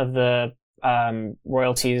 50% of the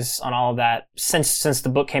royalties on all of that since the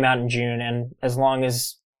book came out in June, and as long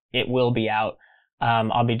as it will be out,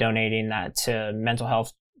 I'll be donating that to mental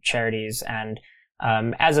health charities, and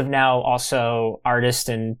as of now, also artist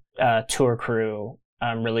and tour crew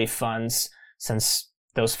relief funds, since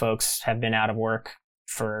those folks have been out of work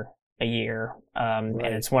for a year, and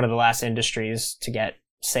it's one of the last industries to get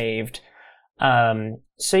saved.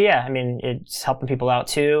 So yeah, I mean, it's helping people out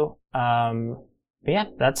too. But yeah,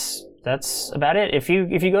 that's about it. If you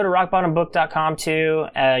go to rockbottombook.com too,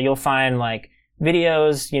 you'll find like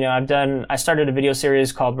videos. You know, I started a video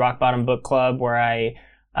series called Rock Bottom Book Club where I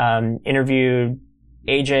interviewed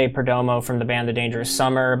AJ Perdomo from the band The Dangerous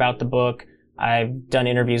Summer about the book. I've done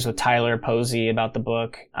interviews with Tyler Posey about the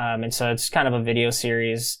book. And so it's kind of a video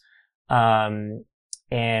series. And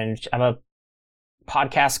I have a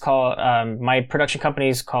podcast called, my production company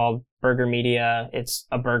is called Burger Media. It's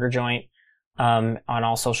a burger joint, on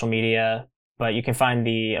all social media, but you can find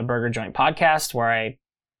the A Burger Joint podcast where I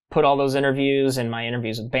put all those interviews and my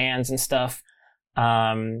interviews with bands and stuff.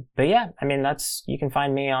 But yeah, I mean, you can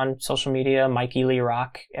find me on social media, Mike Ely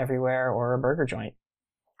Rock everywhere, or A Burger Joint.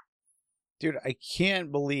 Dude, I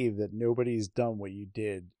can't believe that nobody's done what you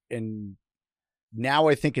did. And now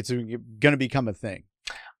I think it's going to become a thing.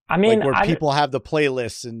 I mean, like where people have the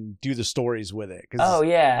playlists and do the stories with it. Oh,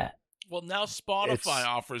 yeah. Well, now Spotify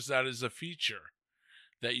offers that as a feature,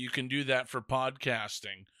 that you can do that for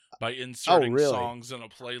podcasting by inserting songs in a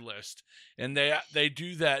playlist. And they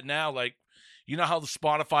do that now. Like, you know how the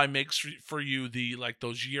Spotify makes for you the like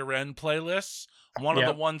those year-end playlists? One of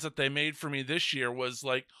the ones that they made for me this year was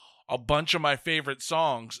like a bunch of my favorite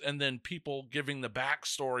songs and then people giving the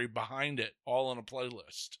backstory behind it all in a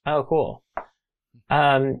playlist. Oh, cool.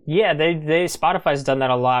 Yeah, Spotify's done that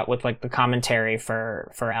a lot with like the commentary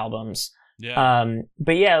for albums. Yeah.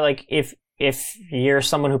 But yeah, like if you're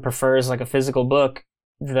someone who prefers like a physical book,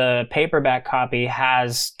 the paperback copy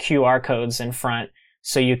has QR codes in front,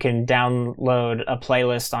 so you can download a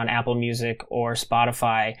playlist on Apple Music or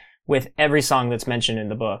Spotify with every song that's mentioned in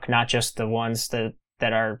the book, not just the ones that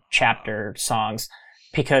are chapter songs.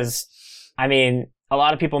 Because, I mean, a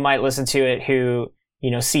lot of people might listen to it who, you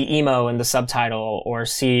know, see emo in the subtitle or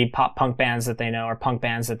see pop punk bands that they know or punk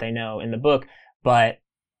bands that they know in the book. But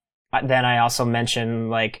then I also mention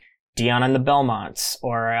like Dion and the Belmonts,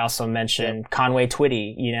 or I also mention Conway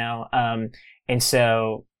Twitty, you know. And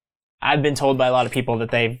so I've been told by a lot of people that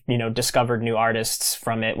they've, you know, discovered new artists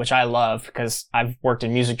from it, which I love because I've worked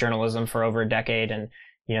in music journalism for over a decade. And,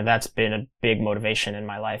 you know, that's been a big motivation in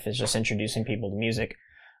my life, is just introducing people to music.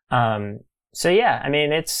 So yeah, I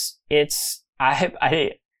mean,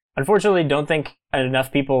 I unfortunately don't think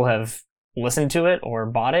enough people have listened to it or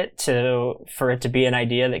bought it for it to be an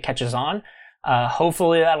idea that catches on.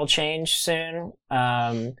 Hopefully that'll change soon.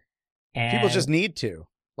 And people just need to,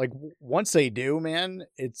 like, once they do, man,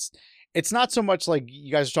 it's not so much like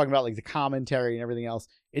you guys are talking about like the commentary and everything else.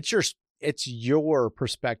 It's your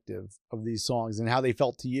perspective of these songs and how they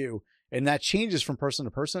felt to you. And that changes from person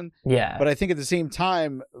to person. Yeah. But I think at the same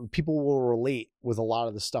time, people will relate with a lot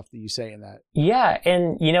of the stuff that you say in that. Yeah.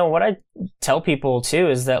 And, you know, what I tell people too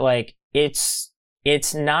is that, like, it's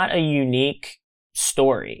not a unique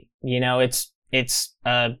story. You know, it's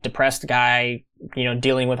a depressed guy, you know,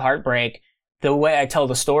 dealing with heartbreak. The way I tell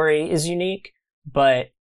the story is unique,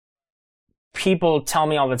 but people tell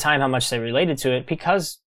me all the time how much they related to it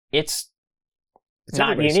because it's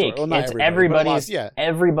not everybody's unique. story. Well, not it's everybody, everybody's.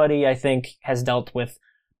 Everybody, I think, has dealt with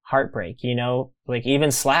heartbreak. Like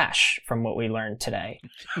even Slash, from what we learned today,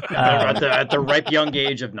 at the ripe young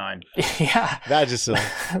age of 9. Yeah, Vagisil.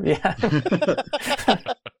 Yeah.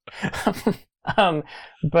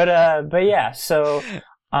 But yeah. So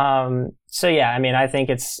yeah. I mean, I think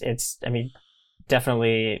it's. I mean,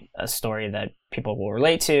 definitely a story that people will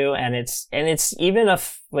relate to, and it's even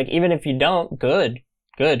if you don't, good,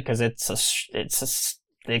 because it's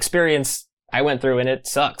the experience I went through and it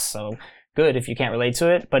sucks. So good if you can't relate to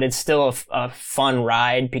it, but it's still a fun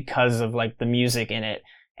ride because of like the music in it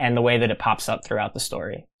and the way that it pops up throughout the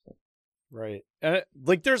story. Right. And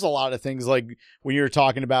like there's a lot of things like when you're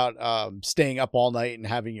talking about staying up all night and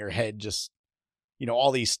having your head just,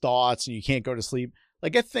 all these thoughts and you can't go to sleep.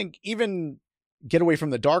 Like I think even get away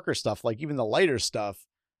from the darker stuff, like even the lighter stuff,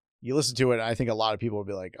 you listen to it and I think a lot of people will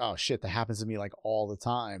be like, oh shit, that happens to me like all the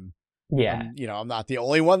time. Yeah. I'm not the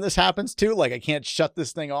only one this happens to. Like I can't shut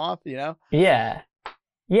this thing off, Yeah. Yeah.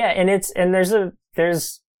 And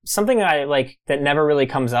there's something I like that never really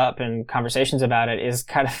comes up in conversations about it is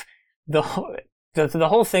kind of the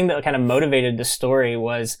whole thing that kind of motivated the story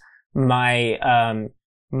was my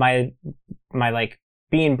like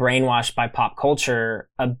being brainwashed by pop culture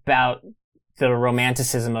about the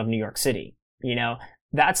romanticism of New York City.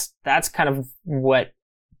 That's kind of what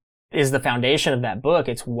is the foundation of that book.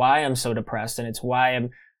 It's why I'm so depressed, and it's why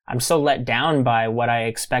I'm so let down by what I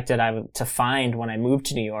expected to find when I moved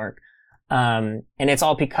to New York. And it's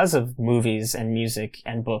all because of movies and music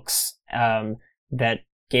and books that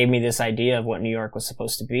gave me this idea of what New York was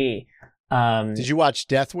supposed to be. Did you watch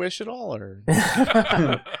Death Wish at all, or you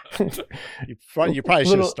probably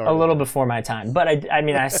should have started a little before my time? But I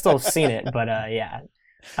mean, I still seen it. But yeah,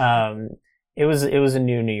 it was a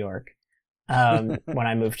new New York when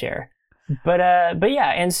I moved here. But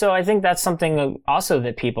yeah, and so I think that's something also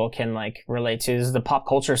that people can like relate to is the pop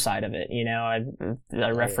culture side of it. I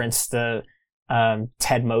referenced the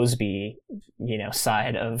Ted Mosby,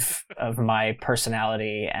 side of my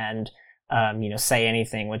personality, and Say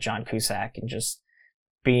Anything with John Cusack, and just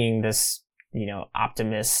being this,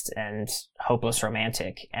 optimist and hopeless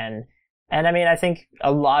romantic. And I mean, I think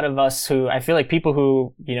a lot of us I feel like people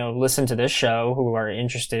who, listen to this show who are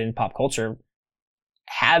interested in pop culture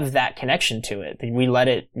have that connection to it. We let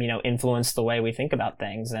it, influence the way we think about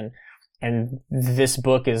things. And this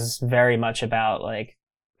book is very much about like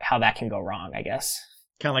how that can go wrong, I guess.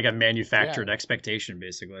 Kind of like a manufactured expectation,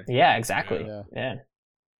 basically. Yeah, exactly. Yeah.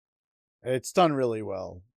 It's done really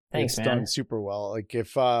well. Thanks, it's man. done super well. Like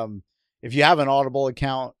if you have an Audible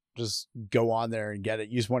account, just go on there and get it.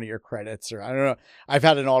 Use one of your credits, or I don't know. I've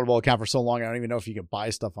had an Audible account for so long, I don't even know if you can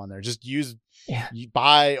buy stuff on there. Just use a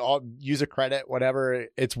credit, whatever.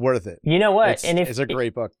 It's worth it. You know what? It's a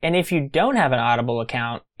great book. And if you don't have an Audible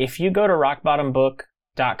account, if you go to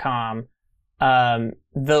rockbottombook.com,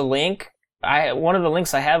 the link, one of the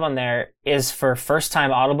links I have on there is for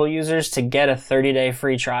first-time Audible users to get a 30-day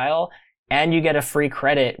free trial, and you get a free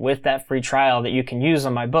credit with that free trial that you can use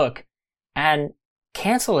on my book, and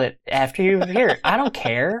cancel it after you hear it. I don't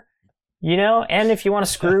care, and if you want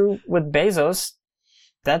to screw with Bezos,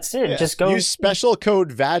 that's it. Yeah. Just go use special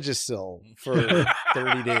code Vagisil for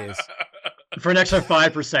 30 days. For an extra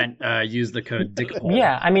 5%, use the code DICKHOLE.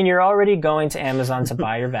 Yeah, I mean, you're already going to Amazon to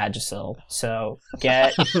buy your Vagisil, so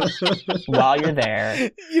get while you're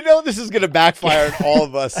there. This is going to backfire on all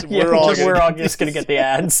of us. Yeah, we're all just going to get the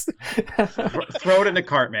ads. Throw it in the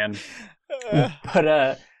cart, man.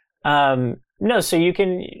 But no, so you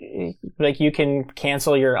can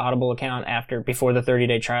cancel your Audible account before the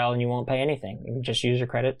 30-day trial, and you won't pay anything. You can just use your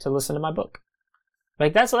credit to llisten to my book.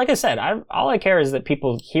 Like that's like I said, all I care is that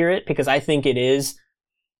people hear it, because I think it is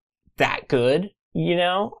that good,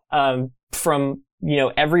 from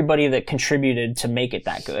everybody that contributed to make it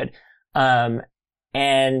that good,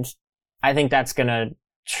 and I think that's gonna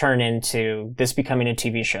turn into this becoming a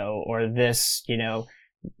TV show, or this,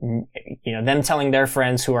 them telling their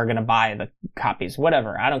friends who are gonna buy the copies,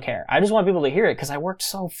 whatever. I don't care. I just want people to hear it because I worked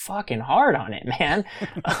so fucking hard on it, man.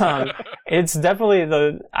 It's definitely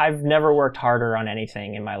I've never worked harder on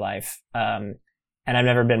anything in my life. And I've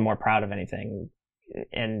never been more proud of anything.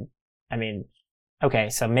 And I mean, okay,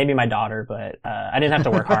 so maybe my daughter, but I didn't have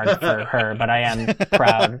to work hard for her, but I am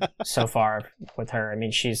proud so far with her. I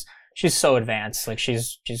mean, she's so advanced. Like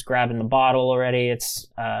she's grabbing the bottle already. It's,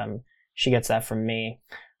 she gets that from me.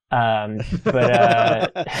 So I'm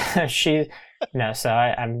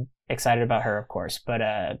excited about her, of course, but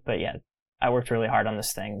yeah, I worked really hard on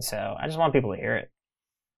this thing, so I just want people to hear it.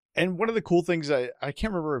 And one of the cool things, I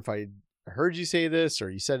can't remember if I heard you say this or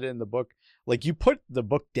you said it in the book, like you put the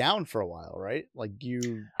book down for a while, right? Like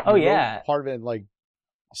you yeah, part of it, like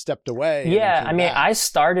stepped away. Yeah, I mean, I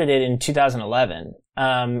started it in 2011,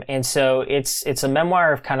 and so it's a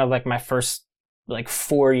memoir of kind of like my first like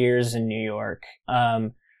 4 years in New York.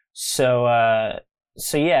 So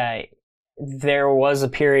yeah, there was a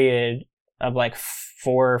period of like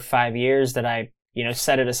 4 or 5 years that I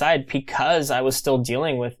set it aside because I was still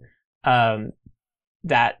dealing with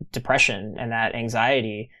that depression and that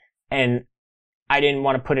anxiety, and I didn't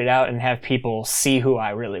want to put it out and have people see who I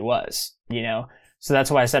really was, So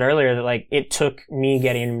that's why I said earlier that like it took me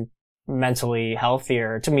getting mentally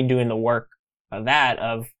healthier, it took me doing the work of that,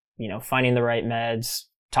 of, finding the right meds,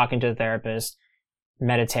 talking to the therapist,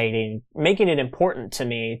 meditating, making it important to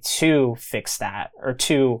me to fix that or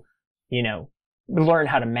to, learn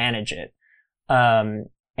how to manage it. And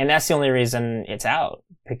that's the only reason it's out.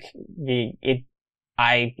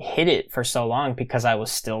 I hid it for so long because I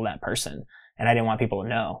was still that person and I didn't want people to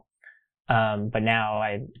know. But now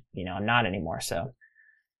I'm not anymore. So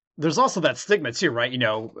there's also that stigma too, right?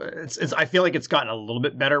 I feel like it's gotten a little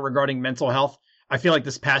bit better regarding mental health. I feel like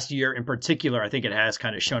this past year in particular, I think it has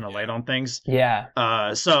kind of shown a light on things. Yeah.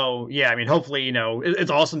 So yeah, I mean, hopefully,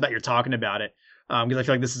 it's awesome that you're talking about it. Because I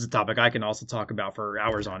feel like this is a topic I can also talk about for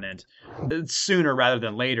hours on end. Sooner rather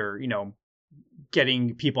than later,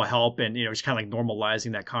 getting people help and, just kind of like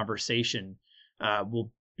normalizing that conversation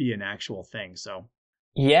will be an actual thing. So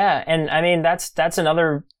yeah, and I mean that's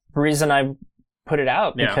another reason I put it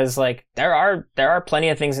out, because like there are plenty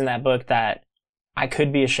of things in that book that I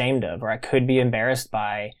could be ashamed of or I could be embarrassed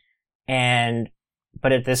by,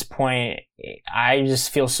 but at this point I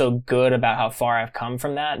just feel so good about how far I've come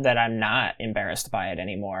from that I'm not embarrassed by it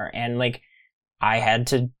anymore. And like I had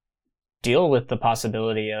to deal with the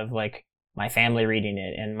possibility of like my family reading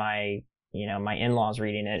it and my in-laws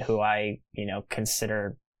reading it, who I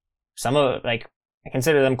consider I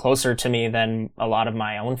consider them closer to me than a lot of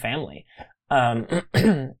my own family.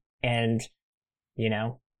 And,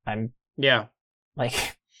 I'm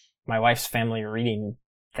like my wife's family reading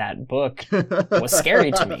that book was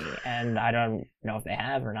scary to me, and I don't know if they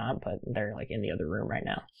have or not, but they're like in the other room right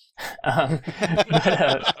now.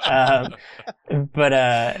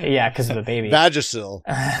 Yeah, because of the baby. Vagisil.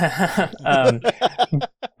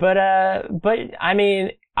 But I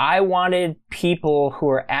mean, I wanted people who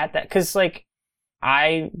are at that, because like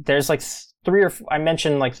there's like I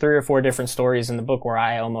mentioned like 3 or 4 different stories in the book where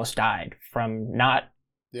I almost died from not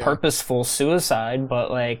purposeful suicide, but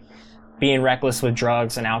like being reckless with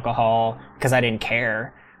drugs and alcohol because I didn't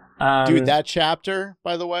care. Dude, that chapter,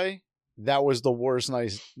 by the way, that was the worst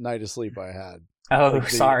night of sleep I had. Oh, like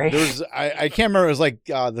sorry. I can't remember. It was like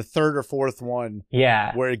the 3rd or 4th one.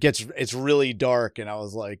 Yeah. Where it's really dark, and I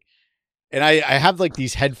was like, and I have like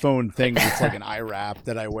these headphone things. It's like an eye wrap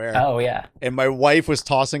that I wear. Oh yeah. And my wife was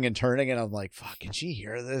tossing and turning, and I'm like, "Fuck, can she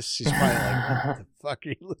hear this?" She's probably like, "What the fuck are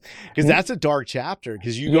you?" Because that's a dark chapter.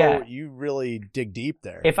 Because you really dig deep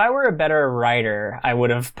there. If I were a better writer, I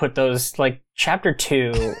would have put those, like chapter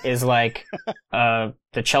 2 is like the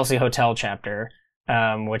Chelsea Hotel chapter,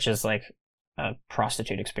 which is like a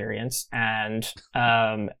prostitute experience, and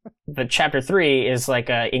the chapter 3 is like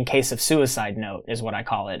a in case of suicide note is what I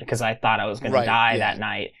call it, because I thought I was going to die that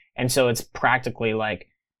night, and so it's practically like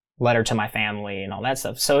letter to my family and all that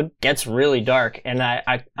stuff. So it gets really dark, and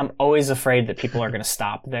I'm always afraid that people are going to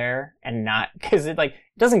stop there and not, because it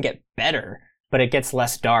doesn't get better, but it gets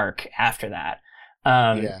less dark after that.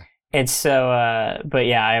 It's so but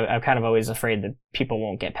yeah, I'm kind of always afraid that people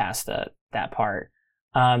won't get past that part.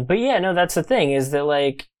 But yeah, no, that's the thing, is that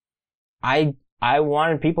like I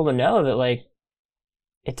wanted people to know that like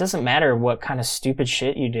it doesn't matter what kind of stupid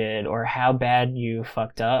shit you did or how bad you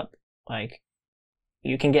fucked up, like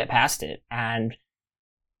you can get past it, and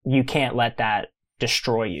you can't let that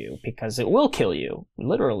destroy you, because it will kill you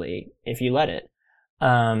literally if you let it.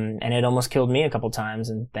 And it almost killed me a couple times,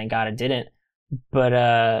 and thank God it didn't. But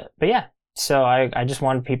yeah, so I just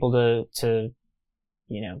wanted people to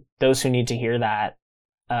those who need to hear that,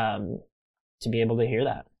 to be able to hear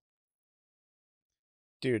that.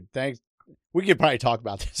 Dude, thanks. We could probably talk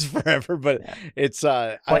about this forever, but it's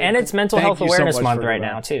and it's Mental Health Awareness Month right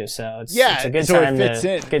now too, so it's a good time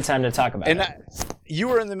to talk about it. And you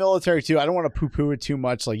were in the military too. I don't want to poo-poo it too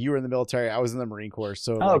much. Like, you were in the military, I was in the Marine Corps,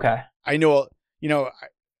 so okay. I know,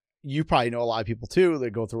 you probably know a lot of people too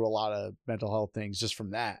that go through a lot of mental health things just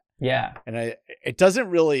from that. Yeah. And it doesn't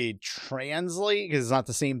really translate because it's not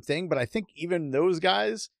the same thing, but I think even those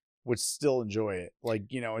guys would still enjoy it, like,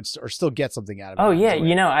 or still get something out of it. Oh yeah,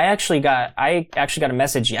 I actually got a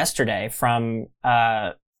message yesterday from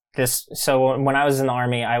this. So when I was in the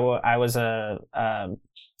Army, I was a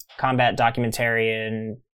combat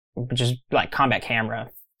documentarian, which is like combat camera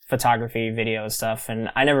photography, video stuff. And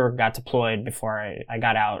I never got deployed before I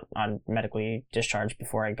got out on medically discharged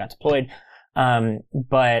before I got deployed.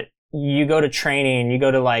 But you go to training, you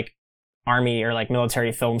go to like Army or like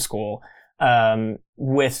military film school,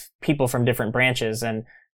 with people from different branches. And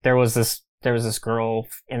there was this girl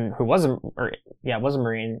who was a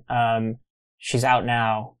Marine. She's out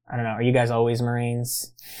now. I don't know. Are you guys always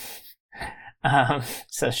Marines?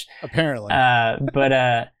 Apparently.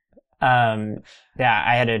 Yeah,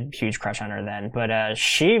 I had a huge crush on her then. But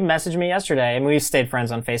she messaged me yesterday, and we stayed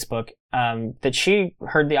friends on Facebook, that she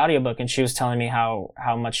heard the audiobook, and she was telling me how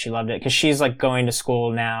much she loved it, because she's like going to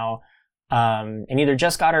school now, and either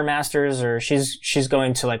just got her master's or she's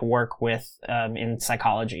going to like work with in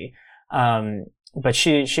psychology. But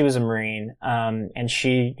she was a Marine, and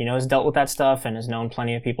she, has dealt with that stuff and has known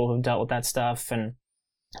plenty of people who've dealt with that stuff. And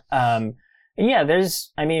yeah,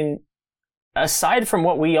 aside from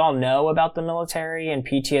what we all know about the military and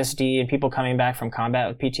PTSD and people coming back from combat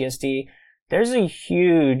with PTSD, there's a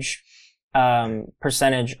huge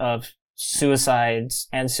percentage of suicides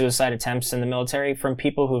and suicide attempts in the military from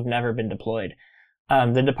people who've never been deployed.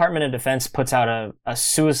 The Department of Defense puts out a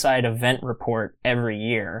suicide event report every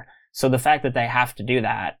year. So the fact that they have to do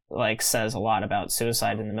that, like, says a lot about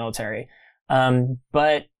suicide in the military.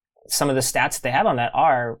 But some of the stats that they have on that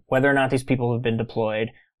are whether or not these people have been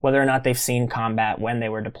deployed, whether or not they've seen combat when they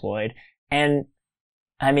were deployed. And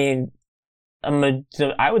I would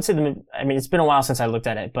say it's been a while since I looked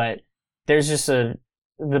at it, but there's just the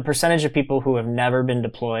percentage of people who have never been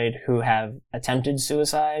deployed who have attempted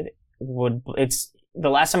suicide the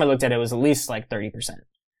last time I looked at it was at least like 30%.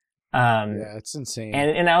 Yeah, it's insane.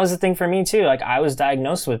 And that was the thing for me too. Like, I was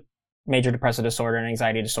diagnosed with major depressive disorder and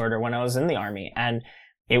anxiety disorder when I was in the Army. And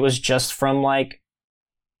it was just from like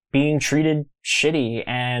being treated shitty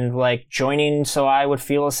and like joining so I would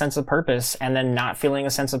feel a sense of purpose, and then not feeling a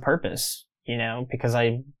sense of purpose, because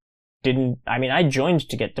I joined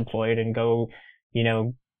to get deployed and go,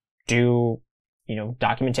 do,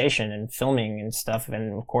 documentation and filming and stuff.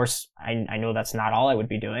 And of course, I know that's not all I would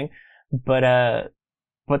be doing, but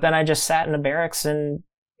then I just sat in a barracks in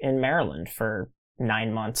Maryland for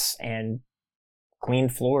 9 months and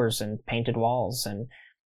cleaned floors and painted walls and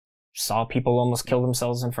saw people almost kill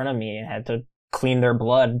themselves in front of me and had to clean their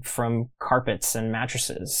blood from carpets and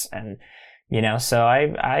mattresses. And, so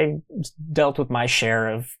I dealt with my share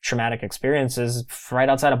of traumatic experiences right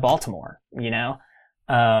outside of Baltimore,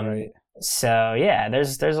 Right. So yeah,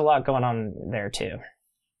 there's a lot going on there too.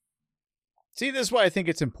 See, this is why I think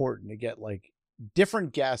it's important to get like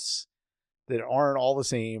different guests that aren't all the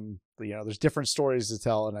same. There's different stories to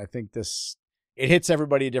tell, and I think it hits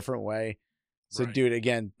everybody a different way. So, Right. Dude,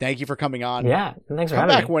 again, thank you for coming on. Yeah, thanks for Come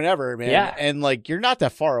having back me. whenever, man. Yeah. And like, you're not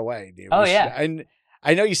that far away, dude. Oh, yeah. And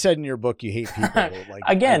I know you said in your book you hate people. Like,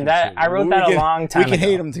 Again, I wrote that a long time ago. We can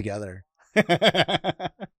hate them together.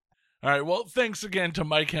 All right, well, thanks again to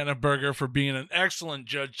Mike Henneberger for being an excellent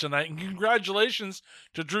judge tonight, and congratulations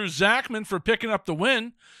to Drew Zachman for picking up the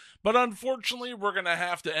win. But unfortunately, we're going to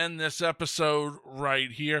have to end this episode right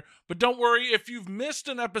here. But don't worry, if you've missed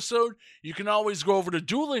an episode, you can always go over to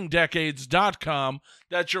duelingdecades.com.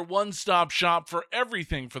 That's your one-stop shop for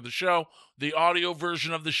everything for the show. The audio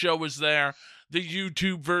version of the show is there. The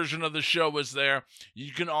YouTube version of the show is there.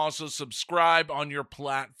 You can also subscribe on your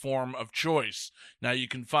platform of choice. Now, you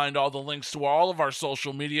can find all the links to all of our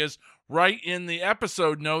social medias right in the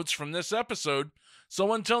episode notes from this episode.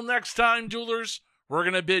 So until next time, duelers, we're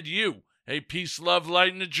going to bid you a peace, love,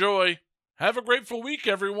 light, and a joy. Have a grateful week,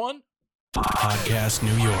 everyone. Podcast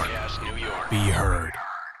New York. Be heard.